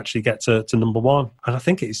charts, it did actually get to number 1. And I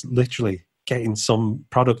think it's literally getting some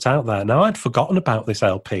product out there. Now, I'd forgotten about this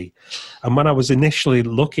LP, and when I was initially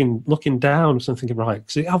looking down, I was thinking, right,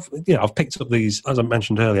 I've picked up these, as I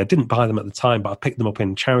mentioned earlier. I didn't buy them at the time, but I picked them up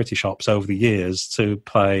in charity shops over the years to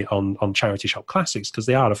play on charity shop classics, because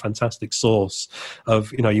they are a fantastic source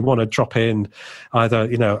of, you want to drop in either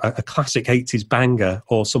a classic 80s banger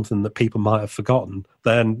or something that people might have forgotten.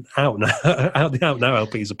 Then the Out Now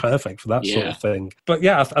LPs are perfect for that sort of thing. But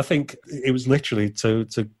yeah, I think it was literally to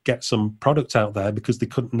get some product out there, because they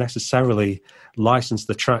couldn't necessarily license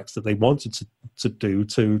the tracks that they wanted to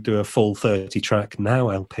do a full 30-track Now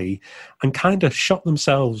LP, and kind of shot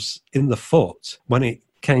themselves in the foot when it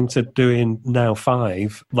came to doing Now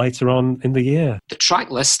 5 later on in the year. The track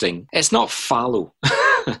listing, it's not fallow.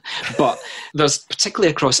 But there's,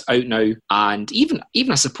 particularly across Out Now and even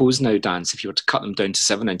I suppose Now Dance, if you were to cut them down to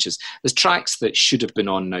 7 inches, there's tracks that should have been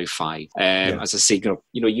on Now 5. As I say,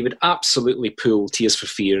 you would absolutely pull Tears for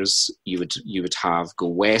Fears. You would have Go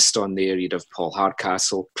West on there. You'd have Paul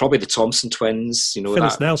Hardcastle, probably the Thompson Twins.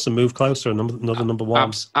 Phyllis Nelson, Move Closer, another number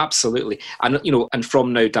one. Absolutely, and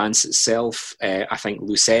from Now Dance itself, I think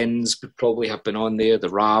Loose Ends would probably have been on there. The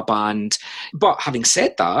Ra Band. But having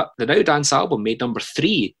said that, the Now Dance album made number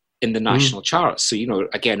 3 in the national charts. So,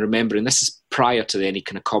 again, remembering this is prior to any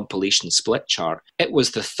kind of compilation split chart. It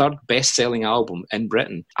was the 3rd best-selling album in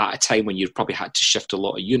Britain at a time when you probably had to shift a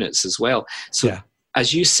lot of units as well. So,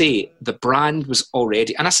 as you say, the brand was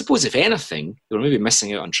already, and I suppose if anything, they were maybe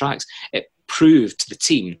missing out on tracks. It proved to the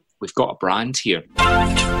team, we've got a brand here.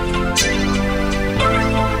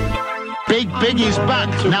 Big is back.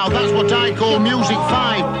 Now that's what I call Music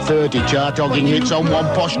 5. 30 chart-topping hits on one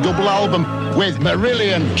posh double album with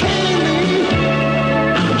Marillion,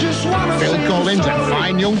 Phil Collins and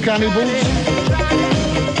Fine Young Cannibals,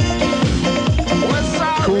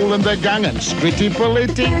 Kool and the Gang and Scritti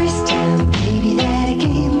Politti.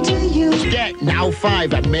 Get Now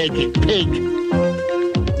 5 and make it big.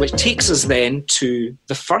 Which takes us then to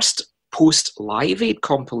the first post-Live Aid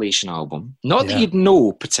compilation album. Not that you'd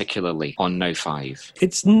know particularly on Now 5.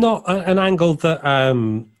 It's not an angle that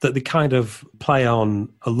that they kind of play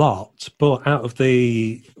on a lot, but out of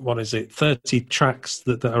the, 30 tracks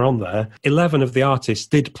that are on there, 11 of the artists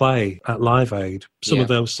did play at Live Aid. Some of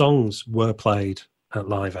those songs were played at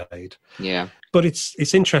Live Aid. Yeah. But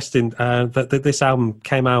it's interesting that this album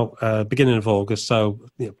came out beginning of August, so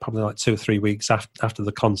probably like 2 or 3 weeks after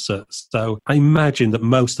the concert. So I imagine that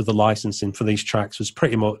most of the licensing for these tracks was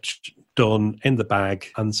pretty much done in the bag,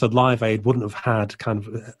 and so Live Aid wouldn't have had kind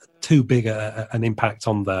of too big an impact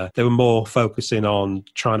on there. They were more focusing on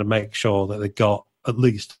trying to make sure that they got at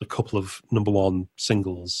least a couple of number 1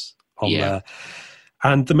 singles on there.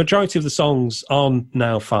 And the majority of the songs on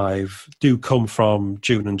Now 5 do come from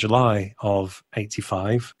June and July of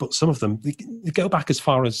 85, but some of them they go back as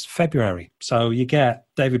far as February. So you get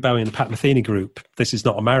David Bowie and the Pat Metheny Group, This Is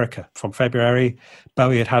Not America, from February.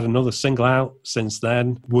 Bowie had another single out since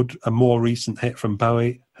then. Would a more recent hit from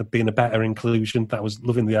Bowie have been a better inclusion? That was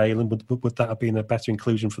Loving the Alien. Would that have been a better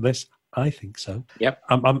inclusion for this? I think so. Yep.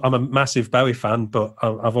 I'm a massive Bowie fan, but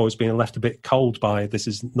I've always been left a bit cold by This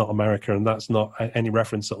Is Not America, and that's not any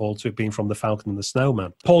reference at all to it being from The Falcon and the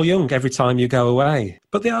Snowman. Paul Young, Every Time You Go Away.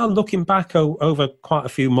 But they are looking back over quite a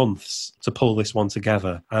few months to pull this one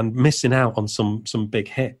together and missing out on some big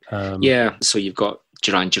hit. So you've got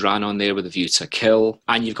Duran Duran on there with A View to a Kill,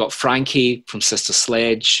 and you've got Frankie from Sister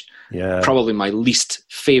Sledge. Yeah, probably my least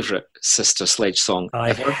favourite Sister Sledge song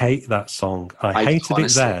ever. I hate that song. I hated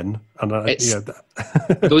it then, and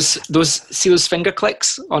those finger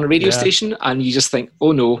clicks on a radio station, and you just think,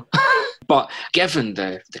 oh no. But given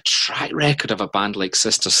the track record of a band like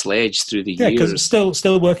Sister Sledge through the years, because it's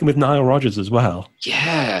still working with Nile Rodgers as well.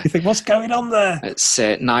 Yeah, you think, what's going on there? It's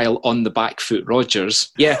Nile on the back foot Rodgers.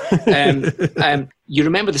 Yeah, you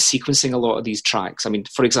remember the sequencing a lot of these tracks. I mean,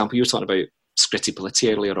 for example, you were talking about Scritti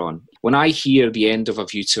Politti earlier on. When I hear the end of A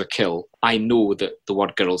View to a Kill, I know that the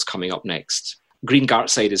word girl's coming up next. Green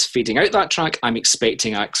Gartside is fading out that track. I'm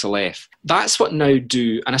expecting Axel F. That's what Now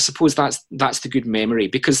do, and I suppose that's the good memory,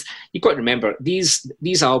 because you've got to remember these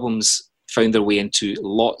albums found their way into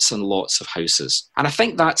lots and lots of houses. And I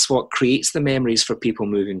think that's what creates the memories for people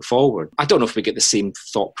moving forward. I don't know if we get the same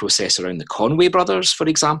thought process around the Conway Brothers, for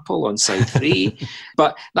example, on side 3.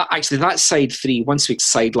 But that side 3, once we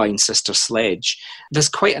sideline Sister Sledge, there's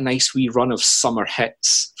quite a nice wee run of summer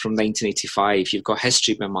hits from 1985. You've got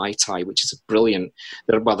History by Mai Tai, which is a brilliant,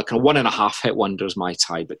 they're kind of 1.5 hit wonders, Mai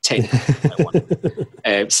Tai, but technically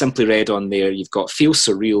Simply Red on there. You've got Feel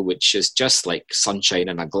Surreal, which is just like Sunshine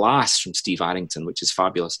in a Glass from Steve Arrington, which is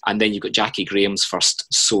fabulous. And then you've got Jackie Graham's first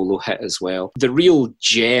solo hit as well. The real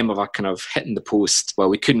gem of a kind of hit in the post, well,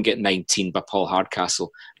 we couldn't get 19 by Paul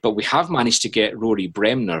Hardcastle, but we have managed to get Rory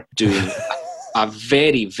Bremner doing a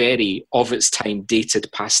very, very of its time dated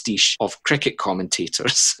pastiche of cricket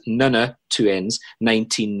commentators. Nunna, 2 N's,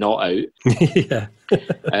 19 not out. Yeah.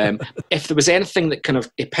 If there was anything that kind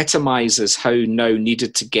of epitomises how Now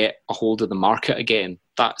needed to get a hold of the market again,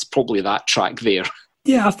 that's probably that track there.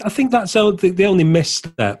 Yeah, I think that's the only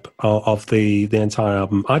misstep of the entire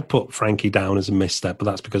album. I'd put Frankie down as a misstep, but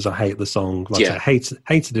that's because I hate the song. I hated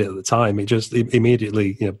it at the time. It just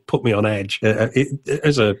immediately put me on edge.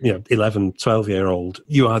 As a 11, 12-year-old,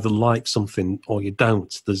 you either like something or you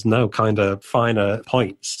don't. There's no kind of finer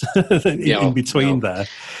points in between there.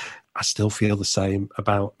 I still feel the same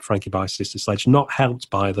about Frankie by Sister Sledge. Not helped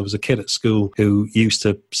by, there was a kid at school who used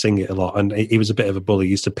to sing it a lot, and he was a bit of a bully,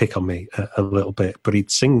 he used to pick on me a little bit, but he'd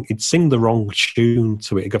sing the wrong tune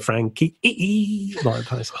to it. He'd go, Frankie, like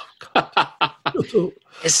that. It's, oh, God.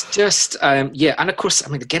 It's just, yeah, and of course, I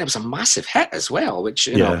mean, again, it was a massive hit as well, which,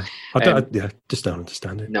 you know. I just don't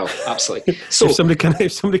understand it. No, absolutely. So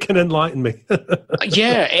if somebody can enlighten me.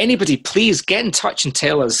 Yeah, anybody, please get in touch and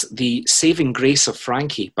tell us the saving grace of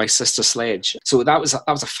Frankie by Sister Sledge. So that was a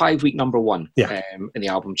 5-week number one in the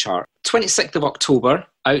album chart. 26th of October,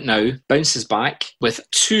 out now, bounces back with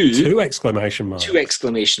two exclamation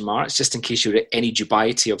marks, just in case you're at any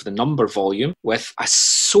dubiety of the number volume, with a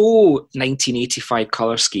 1985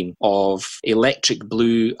 colour scheme of electric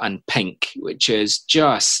blue and pink, which is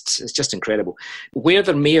just incredible. Where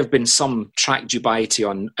there may have been some track dubiety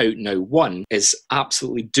on Out Now 1 is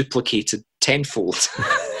absolutely duplicated tenfold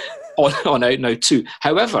on Out Now 2.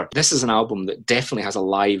 However, this is an album that definitely has a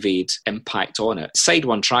Live Aid impact on it. Side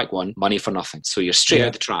 1, track 1, Money for Nothing. So you're straight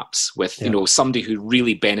out the traps with, you know, somebody who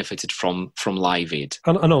really benefited from Live Aid.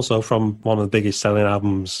 And also from one of the biggest selling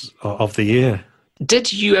albums of the year.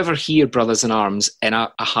 Did you ever hear Brothers in Arms in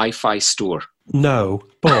a hi-fi store? No,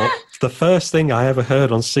 but the first thing I ever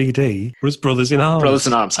heard on CD was Brothers in Arms. Brothers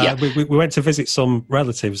in Arms, yeah. We went to visit some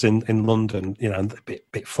relatives in London, you know, and a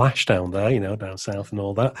bit flash down there, you know, down south and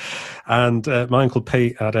all that. And my Uncle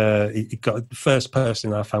Pete he got the first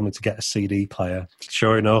person in our family to get a CD player.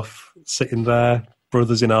 Sure enough, sitting there,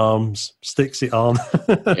 Brothers in Arms, sticks it on.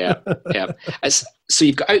 Yeah. So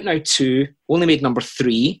you've got Out Now 2, only made number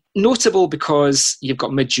 3. Notable because you've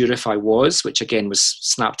got Mid-Year If I Was, which again was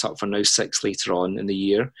snapped up for Now 6 later on in the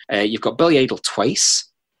year. You've got Billy Idol twice.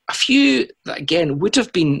 A few that, again, would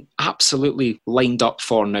have been absolutely lined up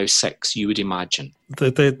for Now 6, you would imagine.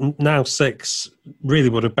 The Now 6 really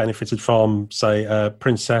would have benefited from, say,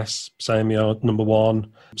 Princess, Samio, number 1,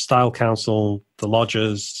 Style Council, The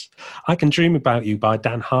Lodgers. I Can Dream About You by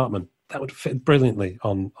Dan Hartman. That would fit brilliantly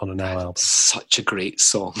on a Now album. Such a great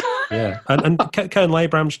song. Yeah. And Kern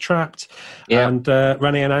Labram's Trapped. Yeah. And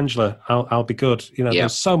Renee and Angela, I'll Be Good. You know,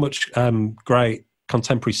 there's so much great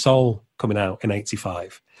contemporary soul coming out in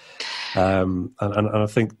 85. And I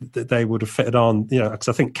think that they would have fitted on, you know, because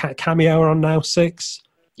I think Cameo are on Now 6.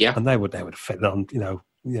 Yeah. And they would have fitted on, you know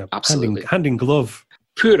absolutely. Hand in glove.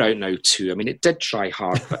 Poor Out Now 2. I mean, it did try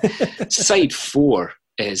hard, but side 4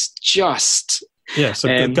 is just... Yeah,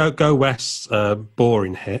 so Go West's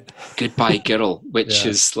boring hit. Goodbye Girl, which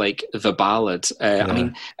is like the ballad. I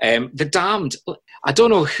mean, The Damned, I don't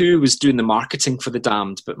know who was doing the marketing for The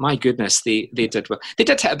Damned, but my goodness, they did well. They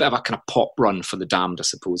did hit a bit of a kind of pop run for The Damned, I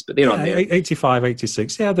suppose, but they're on there. 85,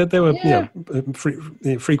 86, they were you know,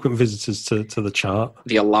 frequent visitors to the chart.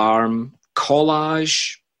 The Alarm,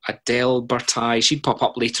 Collage, Adele Bertai, she'd pop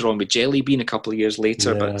up later on with Jelly Bean a couple of years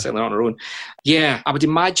later, but certainly on her own. Yeah, I would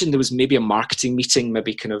imagine there was maybe a marketing meeting,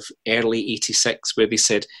 maybe kind of early 86, where they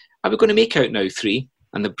said, are we going to make Out Now 3?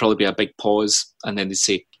 And there'd probably be a big pause, and then they'd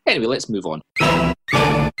say, anyway, let's move on.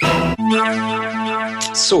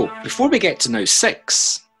 So, before we get to Now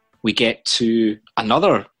 6, we get to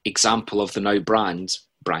another example of the Now brand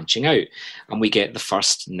branching out, and we get the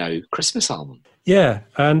first Now Christmas album. Yeah,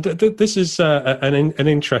 and this is an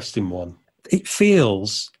interesting one. It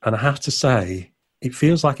feels, and I have to say, it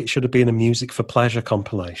feels like it should have been a Music for Pleasure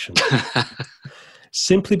compilation.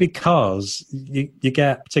 Simply because you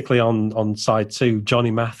get, particularly on side 2, Johnny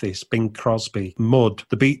Mathis, Bing Crosby, Mud,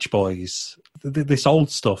 the Beach Boys. This old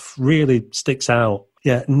stuff really sticks out.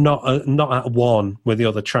 Yeah, not at one with the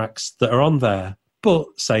other tracks that are on there. But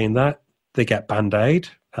saying that, they get Band-Aid.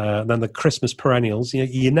 Then the Christmas perennials. You know,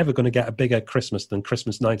 you're never going to get a bigger Christmas than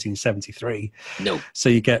Christmas 1973. No. So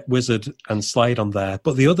you get Wizard and Slade on there.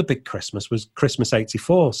 But the other big Christmas was Christmas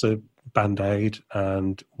 84. So Band-Aid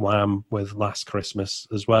and Wham with Last Christmas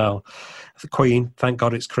as well. The Queen, Thank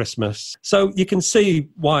God It's Christmas. So you can see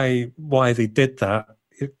why they did that.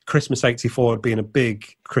 Christmas 84 had been a big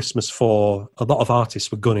Christmas for a lot of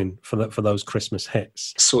artists were gunning for those Christmas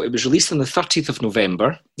hits. So it was released on the 30th of November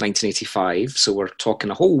 1985, so we're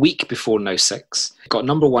talking a whole week before Now 6. Got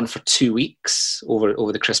number 1 for 2 weeks over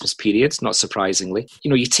the Christmas period, not surprisingly. You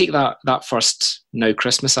know, you take that first Now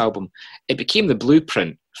Christmas album, it became the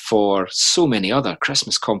blueprint for so many other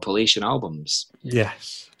Christmas compilation albums.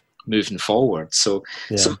 Yes. Moving forward, so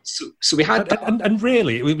we had and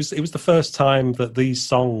really it was the first time that these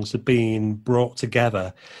songs had been brought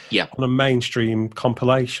together on a mainstream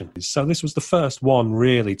compilation. So this was the first one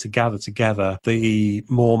really to gather together the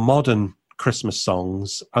more modern Christmas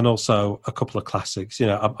songs and also a couple of classics. You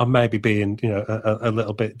know, I may be being a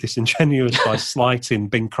little bit disingenuous by slighting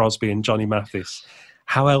Bing Crosby and Johnny Mathis.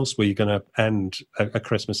 how else were you going to end a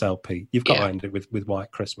Christmas LP? You've got Yeah. to end it with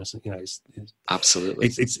White Christmas. You know, it's Absolutely.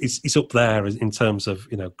 it's up there in terms of,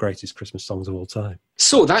 you know, greatest Christmas songs of all time.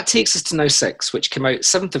 So that takes us to Now 6, which came out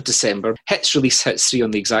 7th of December. Hits released Hits 3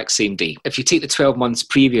 on the exact same day. If you take the 12 months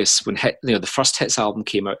previous, when the first Hits album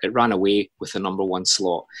came out, it ran away with the number one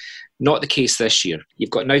slot. Not the case this year. You've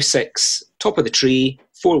got Now 6, top of the tree,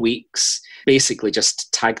 4 weeks, basically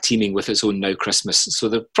just tag teaming with its own Now Christmas. So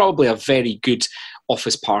they're probably a very good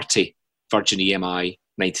office party, Virgin EMI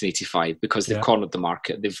 1985, because they've cornered the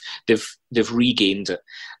market. They've regained it.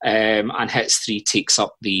 And Hits 3 takes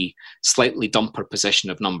up the slightly dumper position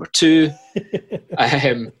of number 2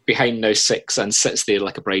 behind Now 6, and sits there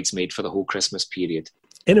like a bridesmaid for the whole Christmas period.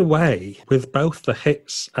 In a way, with both the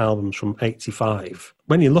Hits albums from 85,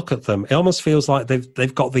 when you look at them, it almost feels like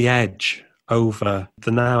they've got the edge over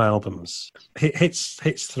the Now albums. Hits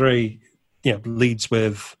 3, you know, leads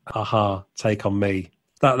with Aha, Take On Me.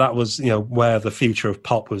 That was, you know, where the future of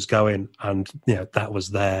pop was going, and, you know, that was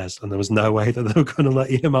theirs, and there was no way that they were going to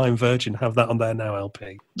let EMI and Virgin have that on their Now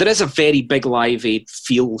LP. There is a very big Live Aid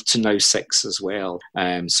feel to Now 6 as well.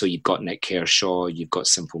 So you've got Nick Kershaw, you've got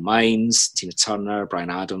Simple Minds, Tina Turner,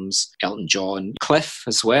 Bryan Adams, Elton John, Cliff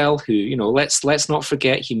as well, who, you know, let's not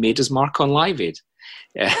forget he made his mark on Live Aid.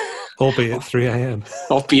 Albeit at 3 a.m.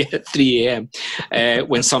 Albeit at 3 a.m.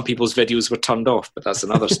 When some people's videos were turned off, but that's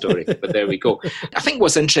another story. But there we go. I think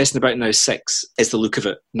what's interesting about Now 6 is the look of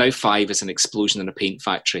it. Now 5 is an explosion in a paint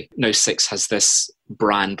factory. Now 6 has this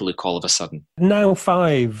brand look all of a sudden. Now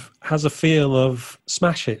 5 has a feel of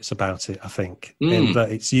smash hits about it, I think, in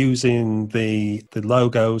that it's using the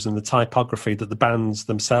logos and the typography that the bands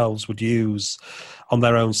themselves would use on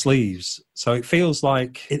their own sleeves. So it feels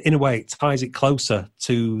like, in a way, it ties it closer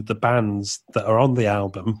to the bands that are on the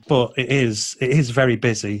album, but it is very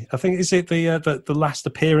busy. I think, is it the last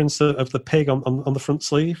appearance of the pig on the front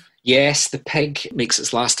sleeve? Yes, the pig makes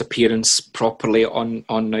its last appearance properly on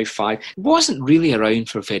Now 5. It wasn't really around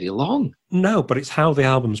for very long. No, but it's how the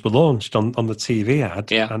albums were launched on the TV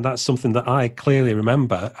ad. Yeah. And that's something that I clearly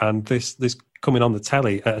remember. And this coming on the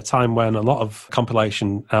telly at a time when a lot of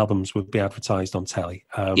compilation albums would be advertised on telly.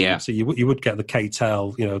 So you would get the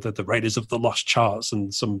K-Tel, you know, the Raiders of the Lost Charts,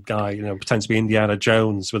 and some guy, you know, pretends to be Indiana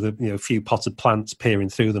Jones with a few potted plants peering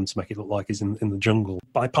through them to make it look like he's in the jungle.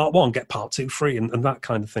 Buy part 1, get part 2 free, and that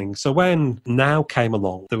kind of thing. So when Now came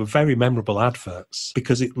along, there were very memorable adverts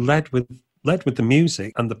because it led with the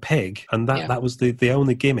music and the pig, and that was the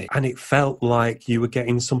only gimmick. And it felt like you were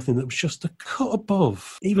getting something that was just a cut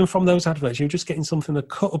above. Even from those adverts, you were just getting something a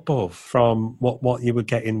cut above from what you were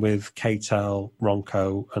getting with K-Tel,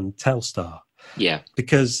 Ronco, and Telstar. Yeah.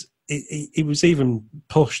 Because it was even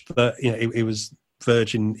pushed that, you know, it was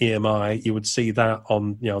Virgin EMI. You would see that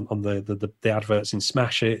on the adverts in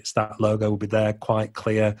Smash Hits. That logo would be there, quite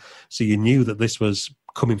clear. So you knew that this was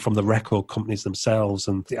coming from the record companies themselves.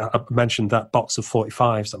 And I mentioned that box of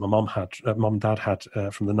 45s that my mum and dad had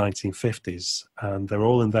from the 1950s, and they're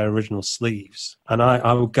all in their original sleeves. And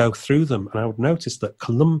I would go through them, and I would notice that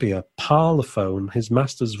Columbia, Parlophone, His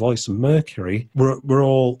Master's Voice, and Mercury were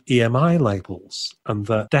all EMI labels, and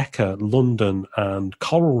that Decca, London, and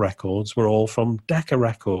Coral Records were all from Decca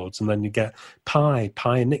Records. And then you get Pi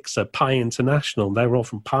Nixa, Pi International, they were all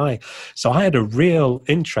from Pi. So I had a real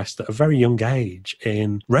interest at a very young age in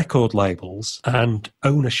record labels and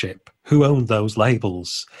ownership. Who owned those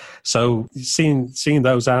labels? So seeing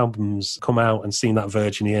those albums come out and seeing that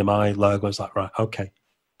Virgin EMI logo, it's like, right, okay,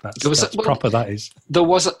 that's proper. That is. There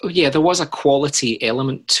was a quality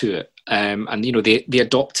element to it. And, you know, they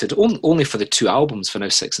adopted only for the 2 albums, for Now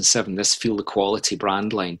 6 and 7, this Feel the Quality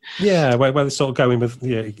brand line. Yeah, where they're sort of going with,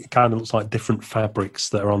 it kind of looks like different fabrics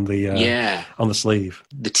that are on the on the sleeve.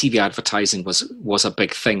 The TV advertising was a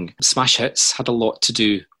big thing. Smash Hits had a lot to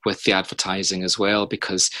do with the advertising as well,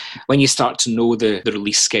 because when you start to know the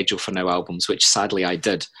release schedule for Now albums, which sadly I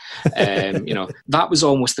did, you know, that was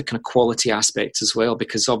almost the kind of quality aspect as well,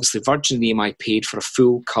 because obviously Virgin EMI paid for a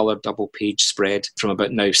full colour double page spread from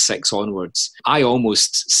about Now 6 onwards. I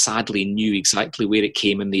almost sadly knew exactly where it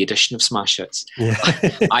came in the edition of Smash Hits. Yeah.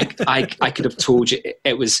 I could have told you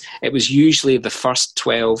it was usually the first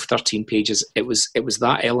 12, 13 pages. It was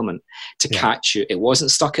that element to catch you. It wasn't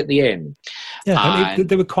stuck at the end. Yeah, and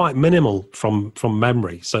they were quite minimal from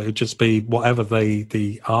memory, so it'd just be whatever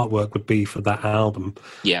the artwork would be for that album.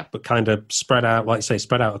 Yeah, but kind of spread out, like say,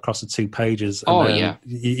 spread out across the 2 pages. And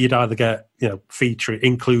you'd either get, you know, feature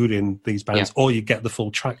including these bands, or you get the full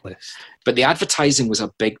track list. But the advertising was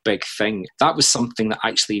a big thing. That was something that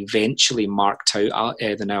actually eventually marked out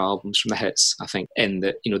the Now albums from the Hits, I think, in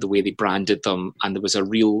the way they branded them, and there was a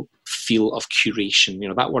real feel of curation. You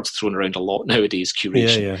know, that word's thrown around a lot nowadays,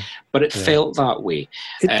 curation. Yeah. But it felt that way.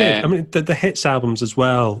 It did. I mean, the hits albums as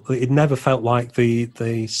well, it never felt like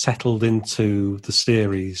they settled into the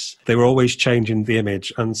series. They were always changing the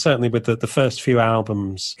image. And certainly with the first few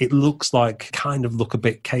albums, it looks like, kind of look a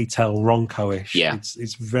bit K-Tel Ronco-ish. Yeah.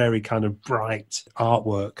 It's very kind of bright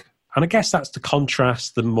artwork. And I guess that's to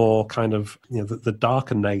contrast the more kind of, you know, the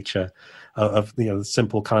darker nature of, you know, the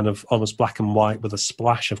simple kind of almost black and white with a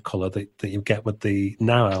splash of colour that you get with the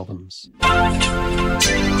Now albums.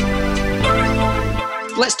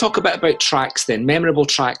 Let's talk a bit about tracks then. Memorable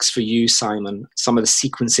tracks for you, Simon. Some of the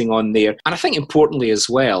sequencing on there. And I think importantly as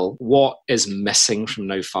well, what is missing from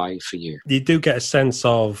Now 5 for you? You do get a sense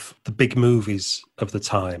of the big movies of the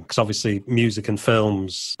time, because obviously music and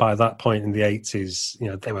films by that point in the 80s, you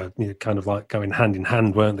know, they were, you know, kind of like going hand in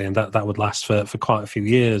hand, weren't they? And that would last for quite a few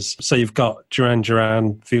years. So you've got Duran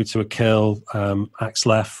Duran, View to a Kill, Axe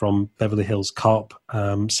Left from Beverly Hills Cop,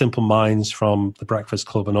 Simple Minds from The Breakfast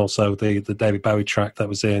Club, and also the David Bowie track that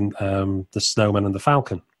was in The Snowman and the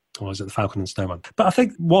Falcon. Or is it The Falcon and Snowman? But I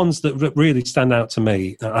think ones that really stand out to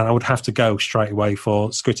me, and I would have to go straight away for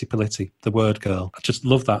Scritti Politti, The Word Girl. I just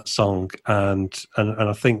love that song, and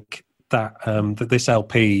I think that this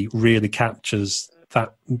LP really captures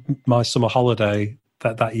that my summer holiday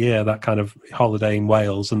that year, that kind of holiday in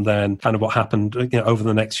Wales, and then kind of what happened, you know, over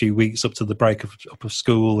the next few weeks up to the break of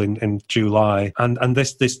school in July, and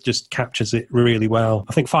this just captures it really well.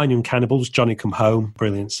 I think Fine Young Cannibals, Johnny Come Home,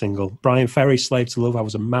 brilliant single. Brian Ferry, Slave to Love, I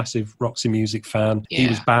was a massive Roxy Music fan. He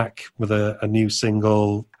was back with a new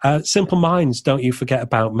single. Simple Minds, Don't You Forget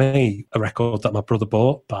About Me, a record that my brother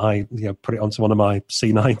bought, but I put it onto one of my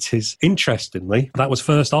C90s. Interestingly, that was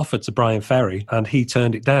first offered to Brian Ferry, and he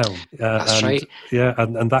turned it down. That's right. Yeah,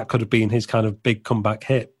 and that could have been his kind of big comeback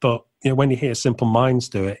hit. But you know, when you hear Simple Minds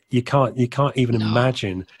do it, you can't even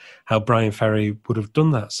imagine how Brian Ferry would have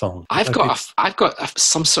done that song. I've got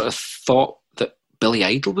some sort of thought that Billy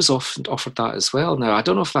Idol was offered that as well. Now, I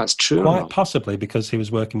don't know if that's true or not. Quite possibly, because he was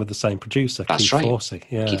working with the same producer, That's Keith right. Forsey.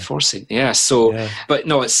 Yeah. Keith Forsey, yeah. So, but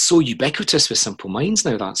no, it's so ubiquitous with Simple Minds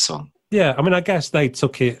now, that song. Yeah, I mean, I guess they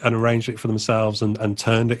took it and arranged it for themselves and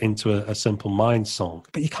turned it into a Simple Minds song.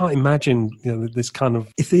 But you can't imagine, you know, this kind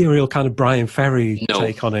of ethereal kind of Brian Ferry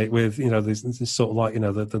take on it with, you know, this sort of like, you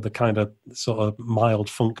know, the kind of sort of mild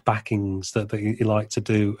funk backings that he liked to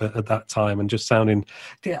do at that time, and just sounding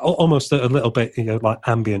almost a little bit, you know, like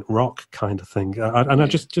ambient rock kind of thing. I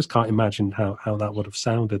just can't imagine how that would have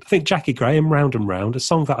sounded. I think Jackie Graham, Round and Round, a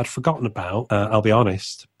song that I'd forgotten about, I'll be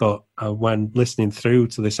honest, but when listening through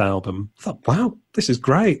to this album, I thought, wow, this is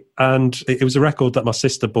great. And it was a record that my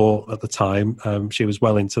sister bought at the time. She was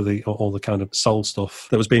well into all the kind of soul stuff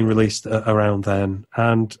that was being released around then.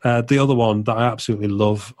 And the other one that I absolutely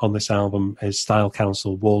love on this album is Style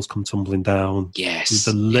Council, Walls Come Tumbling Down. Yes.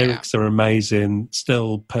 The lyrics are amazing,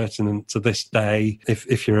 still pertinent to this day,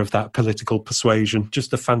 if you're of that political persuasion.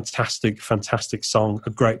 Just a fantastic, fantastic song, a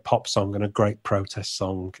great pop song and a great protest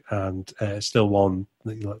song, and still one,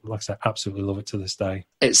 like I said, absolutely love it to this day.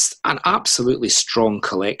 It's an absolutely strong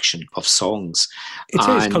collection of songs. It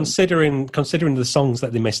is, considering the songs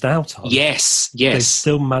that they missed out on. Yes. They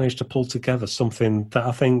still managed to pull together something that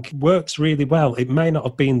I think works really well. It may not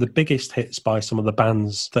have been the biggest hits by some of the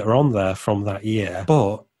bands that are on there from that year,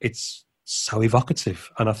 but it's so evocative,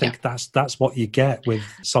 and I think that's what you get with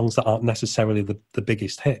songs that aren't necessarily the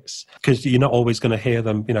biggest hits, because you're not always going to hear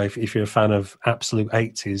them. You know, if you're a fan of absolute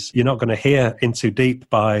 80s, you're not going to hear In Too Deep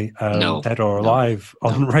by Dead or Alive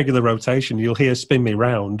on regular rotation. You'll hear Spin Me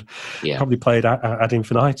Round, probably played ad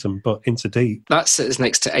infinitum, but In Too Deep. That sits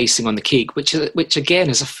next to Icing on the Cake, which again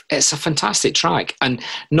it's a fantastic track, and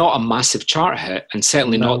not a massive chart hit, and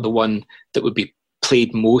certainly not the one that would be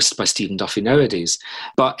played most by Stephen Duffy nowadays.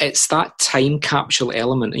 But it's that time capsule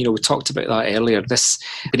element. You know, we talked about that earlier. This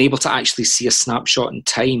being able to actually see a snapshot in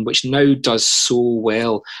time, which now does so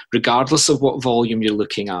well, regardless of what volume you're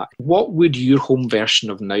looking at. What would your home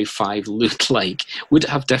version of Now 5 look like? Would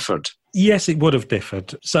it have differed? Yes, it would have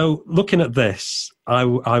differed. So looking at this, I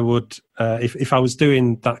would, if I was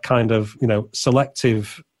doing that kind of, you know,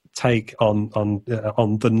 selective take on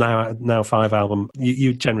the Now 5 album,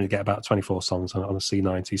 you generally get about 24 songs on a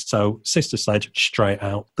C90. So Sister Sledge, straight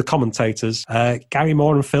out. The commentators, Gary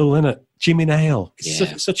Moore and Phil Lynott, Jimmy Nail.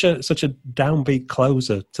 It's such a downbeat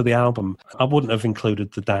closer to the album. I wouldn't have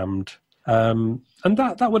included The Damned. And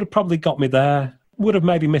that would have probably got me there. Would have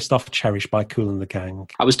maybe missed off Cherish by Kool and the Gang.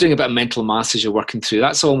 I was doing a bit of mental maths as you're working through.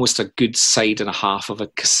 That's almost a good side and a half of a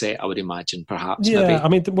cassette, I would imagine, perhaps. Yeah, maybe. I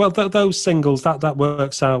mean, well, those singles, that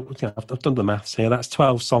works out. You know, I've done the maths here. That's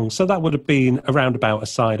 12 songs. So that would have been around about a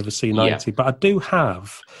side of a C90. Yeah. But I do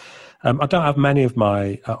have I don't have many of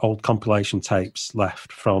my old compilation tapes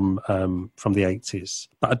left from the 80s,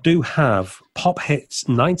 but I do have Pop Hits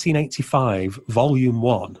 1985 Volume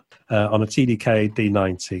 1 on a TDK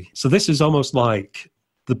D90. So this is almost like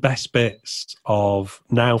the best bits of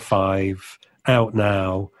Now 5, Out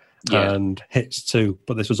Now, and Hits 2,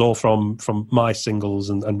 but this was all from my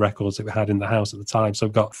singles and records that we had in the house at the time. So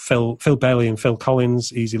I've got Phil Bailey and Phil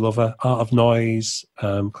Collins, Easy Lover, Art of Noise,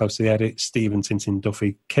 Close to the Edit, Steve and Tintin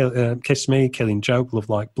Duffy, Kiss Me, Killing Joke, Love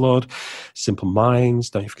Like Blood, Simple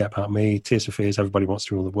Minds, Don't You Forget About Me, Tears for Fears, Everybody Wants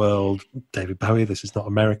to Rule the World, David Bowie, This Is Not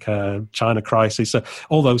America, China Crisis. So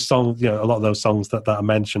all those songs, a lot of those songs that I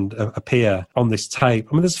mentioned appear on this tape.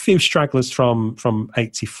 I mean, there's a few stragglers from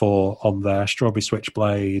 84 on there, Strawberry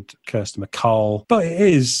Switchblade, Kirsten McCall, but it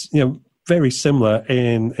is, very similar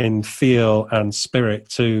in feel and spirit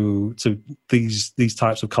to these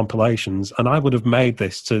types of compilations. And I would have made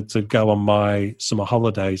this to go on my summer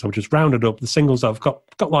holidays. I would just rounded up the singles I've got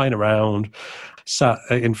lying around, sat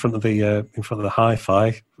in front of the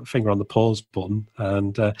hi-fi, finger on the pause button,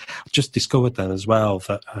 and just discovered then as well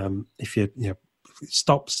that if you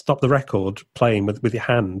stop the record playing with your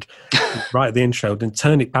hand right at the intro, then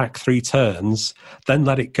turn it back 3 turns, then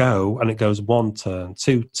let it go, and it goes 1 turn,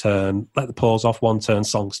 2 turn, let the pause off, 1 turn,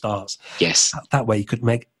 song starts. Yes. That way you could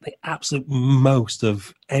make the absolute most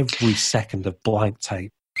of every second of blank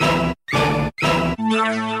tape.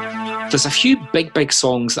 There's a few big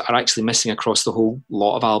songs that are actually missing across the whole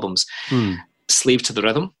lot of albums. Slave to the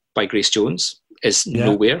Rhythm by Grace Jones is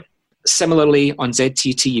nowhere. Similarly, on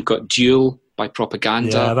ZTT, you've got Duel by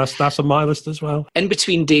Propaganda. Yeah, that's on my list as well. In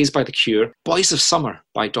Between Days by The Cure, Boys of Summer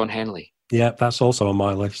by Don Henley. Yeah, that's also on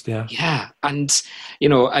my list, yeah. Yeah, and, you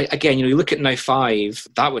look at Now 5,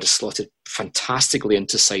 that would have slotted fantastically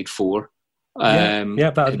into side 4.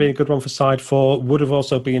 That would be a good one for side 4. Would have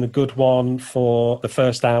also been a good one for the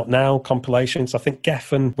first Out Now compilations. I think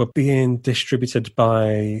Geffen were being distributed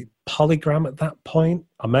by Polygram at that point.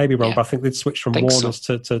 I may be wrong, but I think they'd switched from Warner's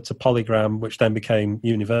to Polygram, which then became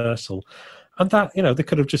Universal. And that, they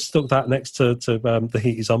could have just stuck that next to The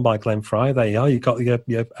Heat Is On by Glenn Frey. There you are. You got your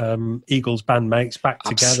Eagles bandmates back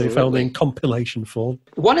together, if only in compilation form.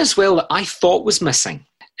 One as well that I thought was missing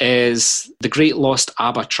is the great lost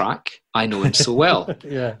ABBA track, I Know Him So Well.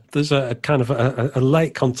 Yeah, there's a kind of a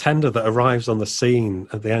late contender that arrives on the scene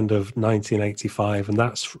at the end of 1985, and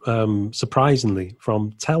that's surprisingly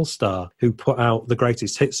from Telstar, who put out the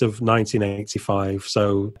greatest hits of 1985.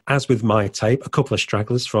 So, as with my tape, a couple of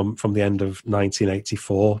stragglers from the end of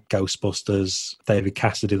 1984, Ghostbusters, David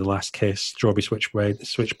Cassidy, The Last Kiss, Strawberry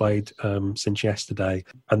Switchblade, Since Yesterday.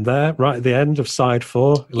 And there, right at the end of side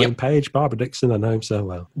 4, Elaine Page, Barbara Dixon, I Know Him So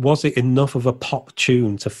Well. Was it enough of a pop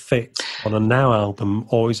tune to fit on a Now album,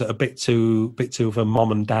 or is it a bit too of a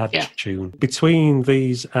mom and dad tune? Between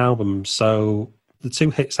these albums, so the 2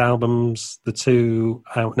 hits albums, the 2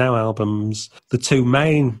 Out Now albums, the 2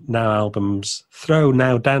 main Now albums, throw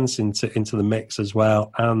Now Dance into the mix as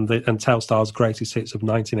well, and Telstar's greatest hits of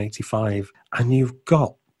 1985, and you've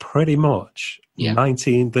got pretty much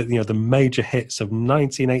the major hits of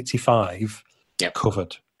 1985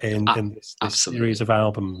 covered in this series of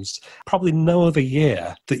albums. Probably no other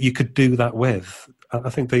year that you could do that with. I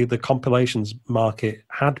think the compilations market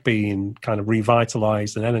had been kind of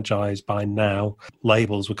revitalised and energised by now.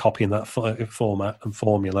 Labels were copying that format and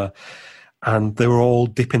formula, and they were all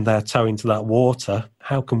dipping their toe into that water.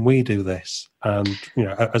 How can we do this? And,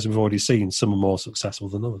 as we've already seen, some are more successful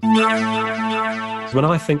than others. When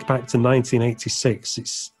I think back to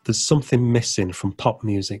 1986, there's something missing from pop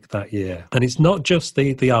music that year. And it's not just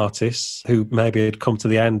the artists who maybe had come to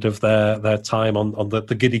the end of their time on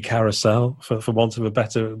the giddy carousel, for want of a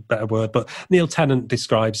better word, but Neil Tennant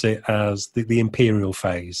describes it as the imperial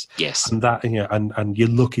phase. Yes. And that, and you're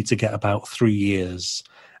lucky to get about 3 years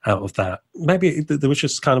out of that. Maybe there was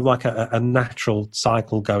just kind of like a natural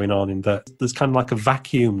cycle going on, in that there's kind of like a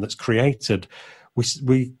vacuum that's created.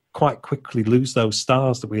 We quite quickly lose those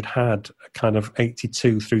stars that we'd had kind of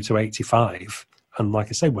 82 through to 85. And like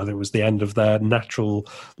I say, whether it was the end of their natural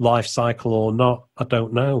life cycle or not, I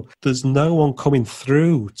don't know. There's no one coming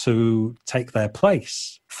through to take their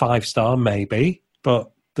place. 5-star maybe,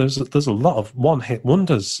 but there's a lot of one-hit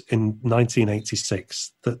wonders in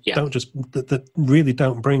 1986 that that really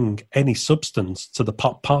don't bring any substance to the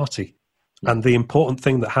pop party. And the important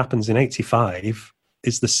thing that happens in 85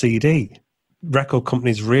 is the CD. Record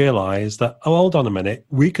companies realise that, hold on a minute,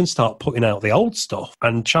 we can start putting out the old stuff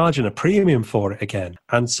and charging a premium for it again.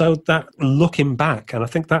 And so that, looking back, and I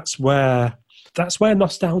think that's where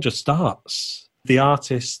nostalgia starts. the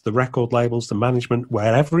artists, the record labels, the management,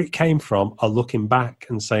 wherever it came from, are looking back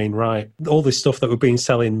and saying, right, all this stuff that we've been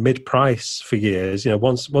selling mid-price for years,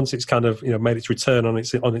 once it's kind of, made its return on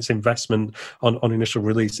its investment on initial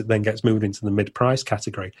release, it then gets moved into the mid-price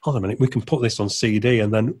category. Hold on a minute, we can put this on CD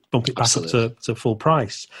and then bump it back up to full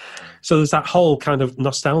price. So there's that whole kind of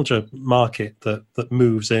nostalgia market that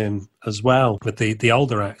moves in as well with the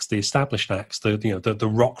older acts, the established acts,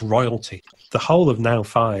 the rock royalty. The whole of Now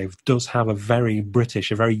 5 does have a very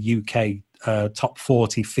British, a very UK top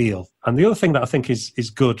 40 feel. And the other thing that I think is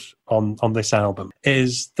good on this album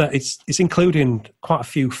is that it's including quite a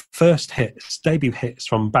few first hits, debut hits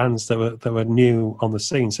from bands that were new on the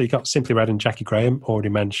scene. So you got Simply Red and Jackie Graham, already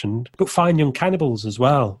mentioned, but Fine Young Cannibals as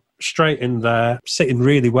well. Straight in there, sitting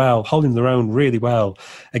really well, holding their own really well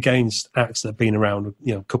against acts that have been around,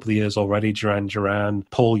 a couple of years already, Duran Duran,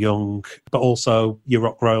 Paul Young, but also your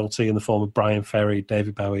rock royalty in the form of Brian Ferry,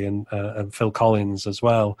 David Bowie and Phil Collins as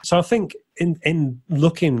well. So I think in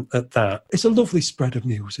looking at that, it's a lovely spread of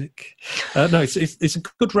music. It's a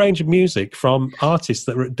good range of music from artists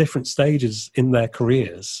that are at different stages in their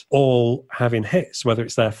careers, all having hits, whether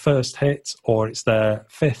it's their first hit or it's their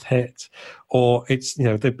fifth hit, or it's,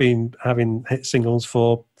 they've been having hit singles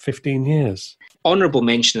for 15 years. Honourable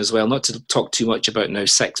mention as well, not to talk too much about Now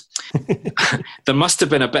 6. There must have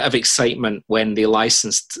been a bit of excitement when they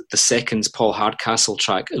licensed the second Paul Hardcastle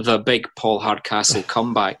track, the big Paul Hardcastle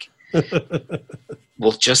comeback.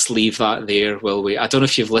 We'll just leave that there, will we? I don't know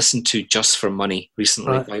if you've listened to Just for Money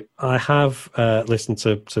recently. I have listened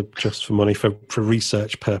to Just for Money for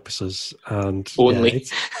research purposes, and only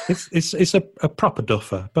it's a proper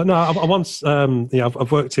duffer. But no, I once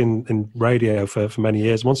I've worked in radio for many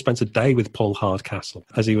years. I once spent a day with Paul Hardcastle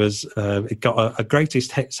as he got a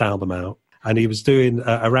greatest hits album out. And he was doing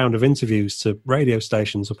a round of interviews to radio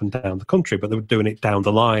stations up and down the country, but they were doing it down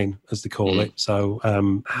the line, as they call it. So,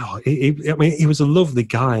 he was a lovely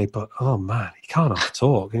guy, but oh man, he can't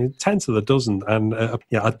talk. 10 to the dozen. And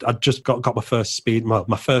I'd just got my first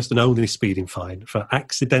my first and only speeding fine for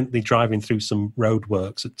accidentally driving through some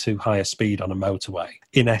roadworks at too high a speed on a motorway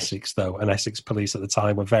in Essex, though. And Essex police at the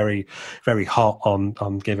time were very, very hot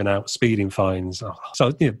on giving out speeding fines.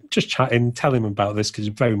 So, just chatting, telling him about this because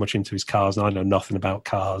he's very much into his cars. And I know nothing about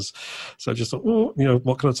cars. So I just thought,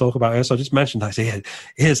 what can I talk about here? So I just mentioned, I said,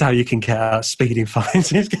 here's how you can get out speeding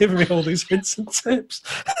fines. He's giving me all these hints and tips.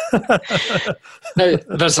 Now,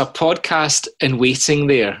 there's a podcast in waiting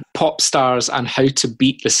there, Pop Stars and How to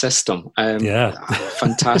Beat the System.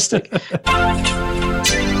 Fantastic.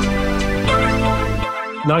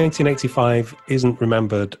 1985 isn't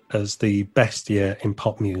remembered as the best year in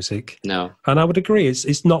pop music. No. And I would agree,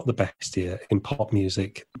 it's not the best year in pop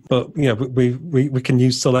music. But, we can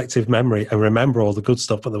use selective memory and remember all the good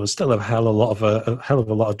stuff, but there was still a hell of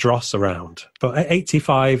a lot of dross around. But at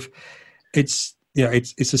 85, it's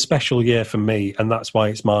a special year for me, and that's why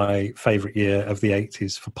it's my favourite year of the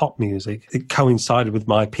 80s for pop music. It coincided with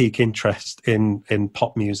my peak interest in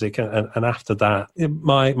pop music, and after that,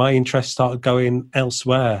 my interest started going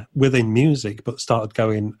elsewhere within music, but started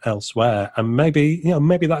going elsewhere. And maybe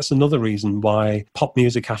that's another reason why pop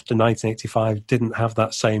music after 1985 didn't have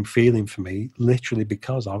that same feeling for me, literally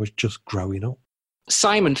because I was just growing up.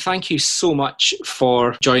 Simon, thank you so much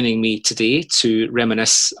for joining me today to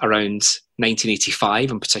reminisce around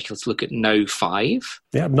 1985, in particular to look at Now 5.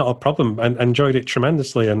 Yeah, not a problem. And enjoyed it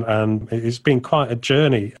tremendously. And it's been quite a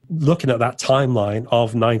journey looking at that timeline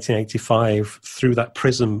of 1985 through that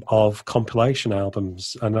prism of compilation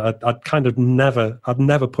albums. And I'd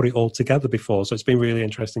never put it all together before. So it's been really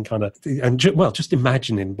interesting just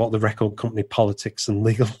imagining what the record company politics and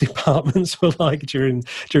legal departments were like during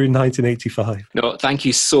 1985. No, thank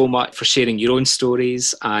you so much for sharing your own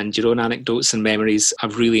stories and your own anecdotes and memories.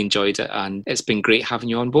 I've really enjoyed it. And it's been great having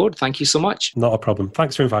you on board. Thank you so much. Not a problem.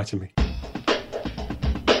 Thanks for inviting me.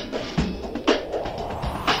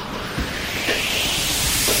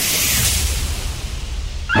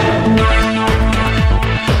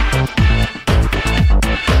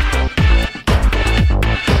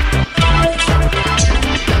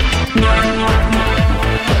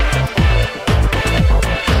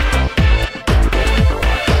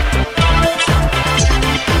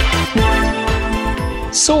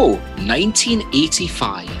 So,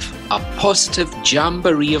 1985, a positive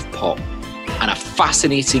jamboree of pop and a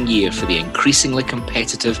fascinating year for the increasingly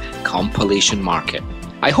competitive compilation market.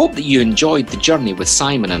 I hope that you enjoyed the journey with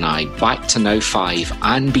Simon and I back to Now 5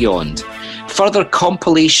 and beyond. Further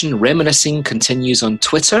compilation reminiscing continues on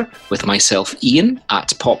Twitter with myself, Ian,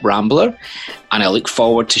 at Pop Rambler, and I look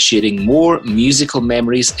forward to sharing more musical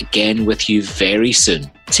memories again with you very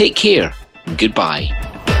soon. Take care. Goodbye.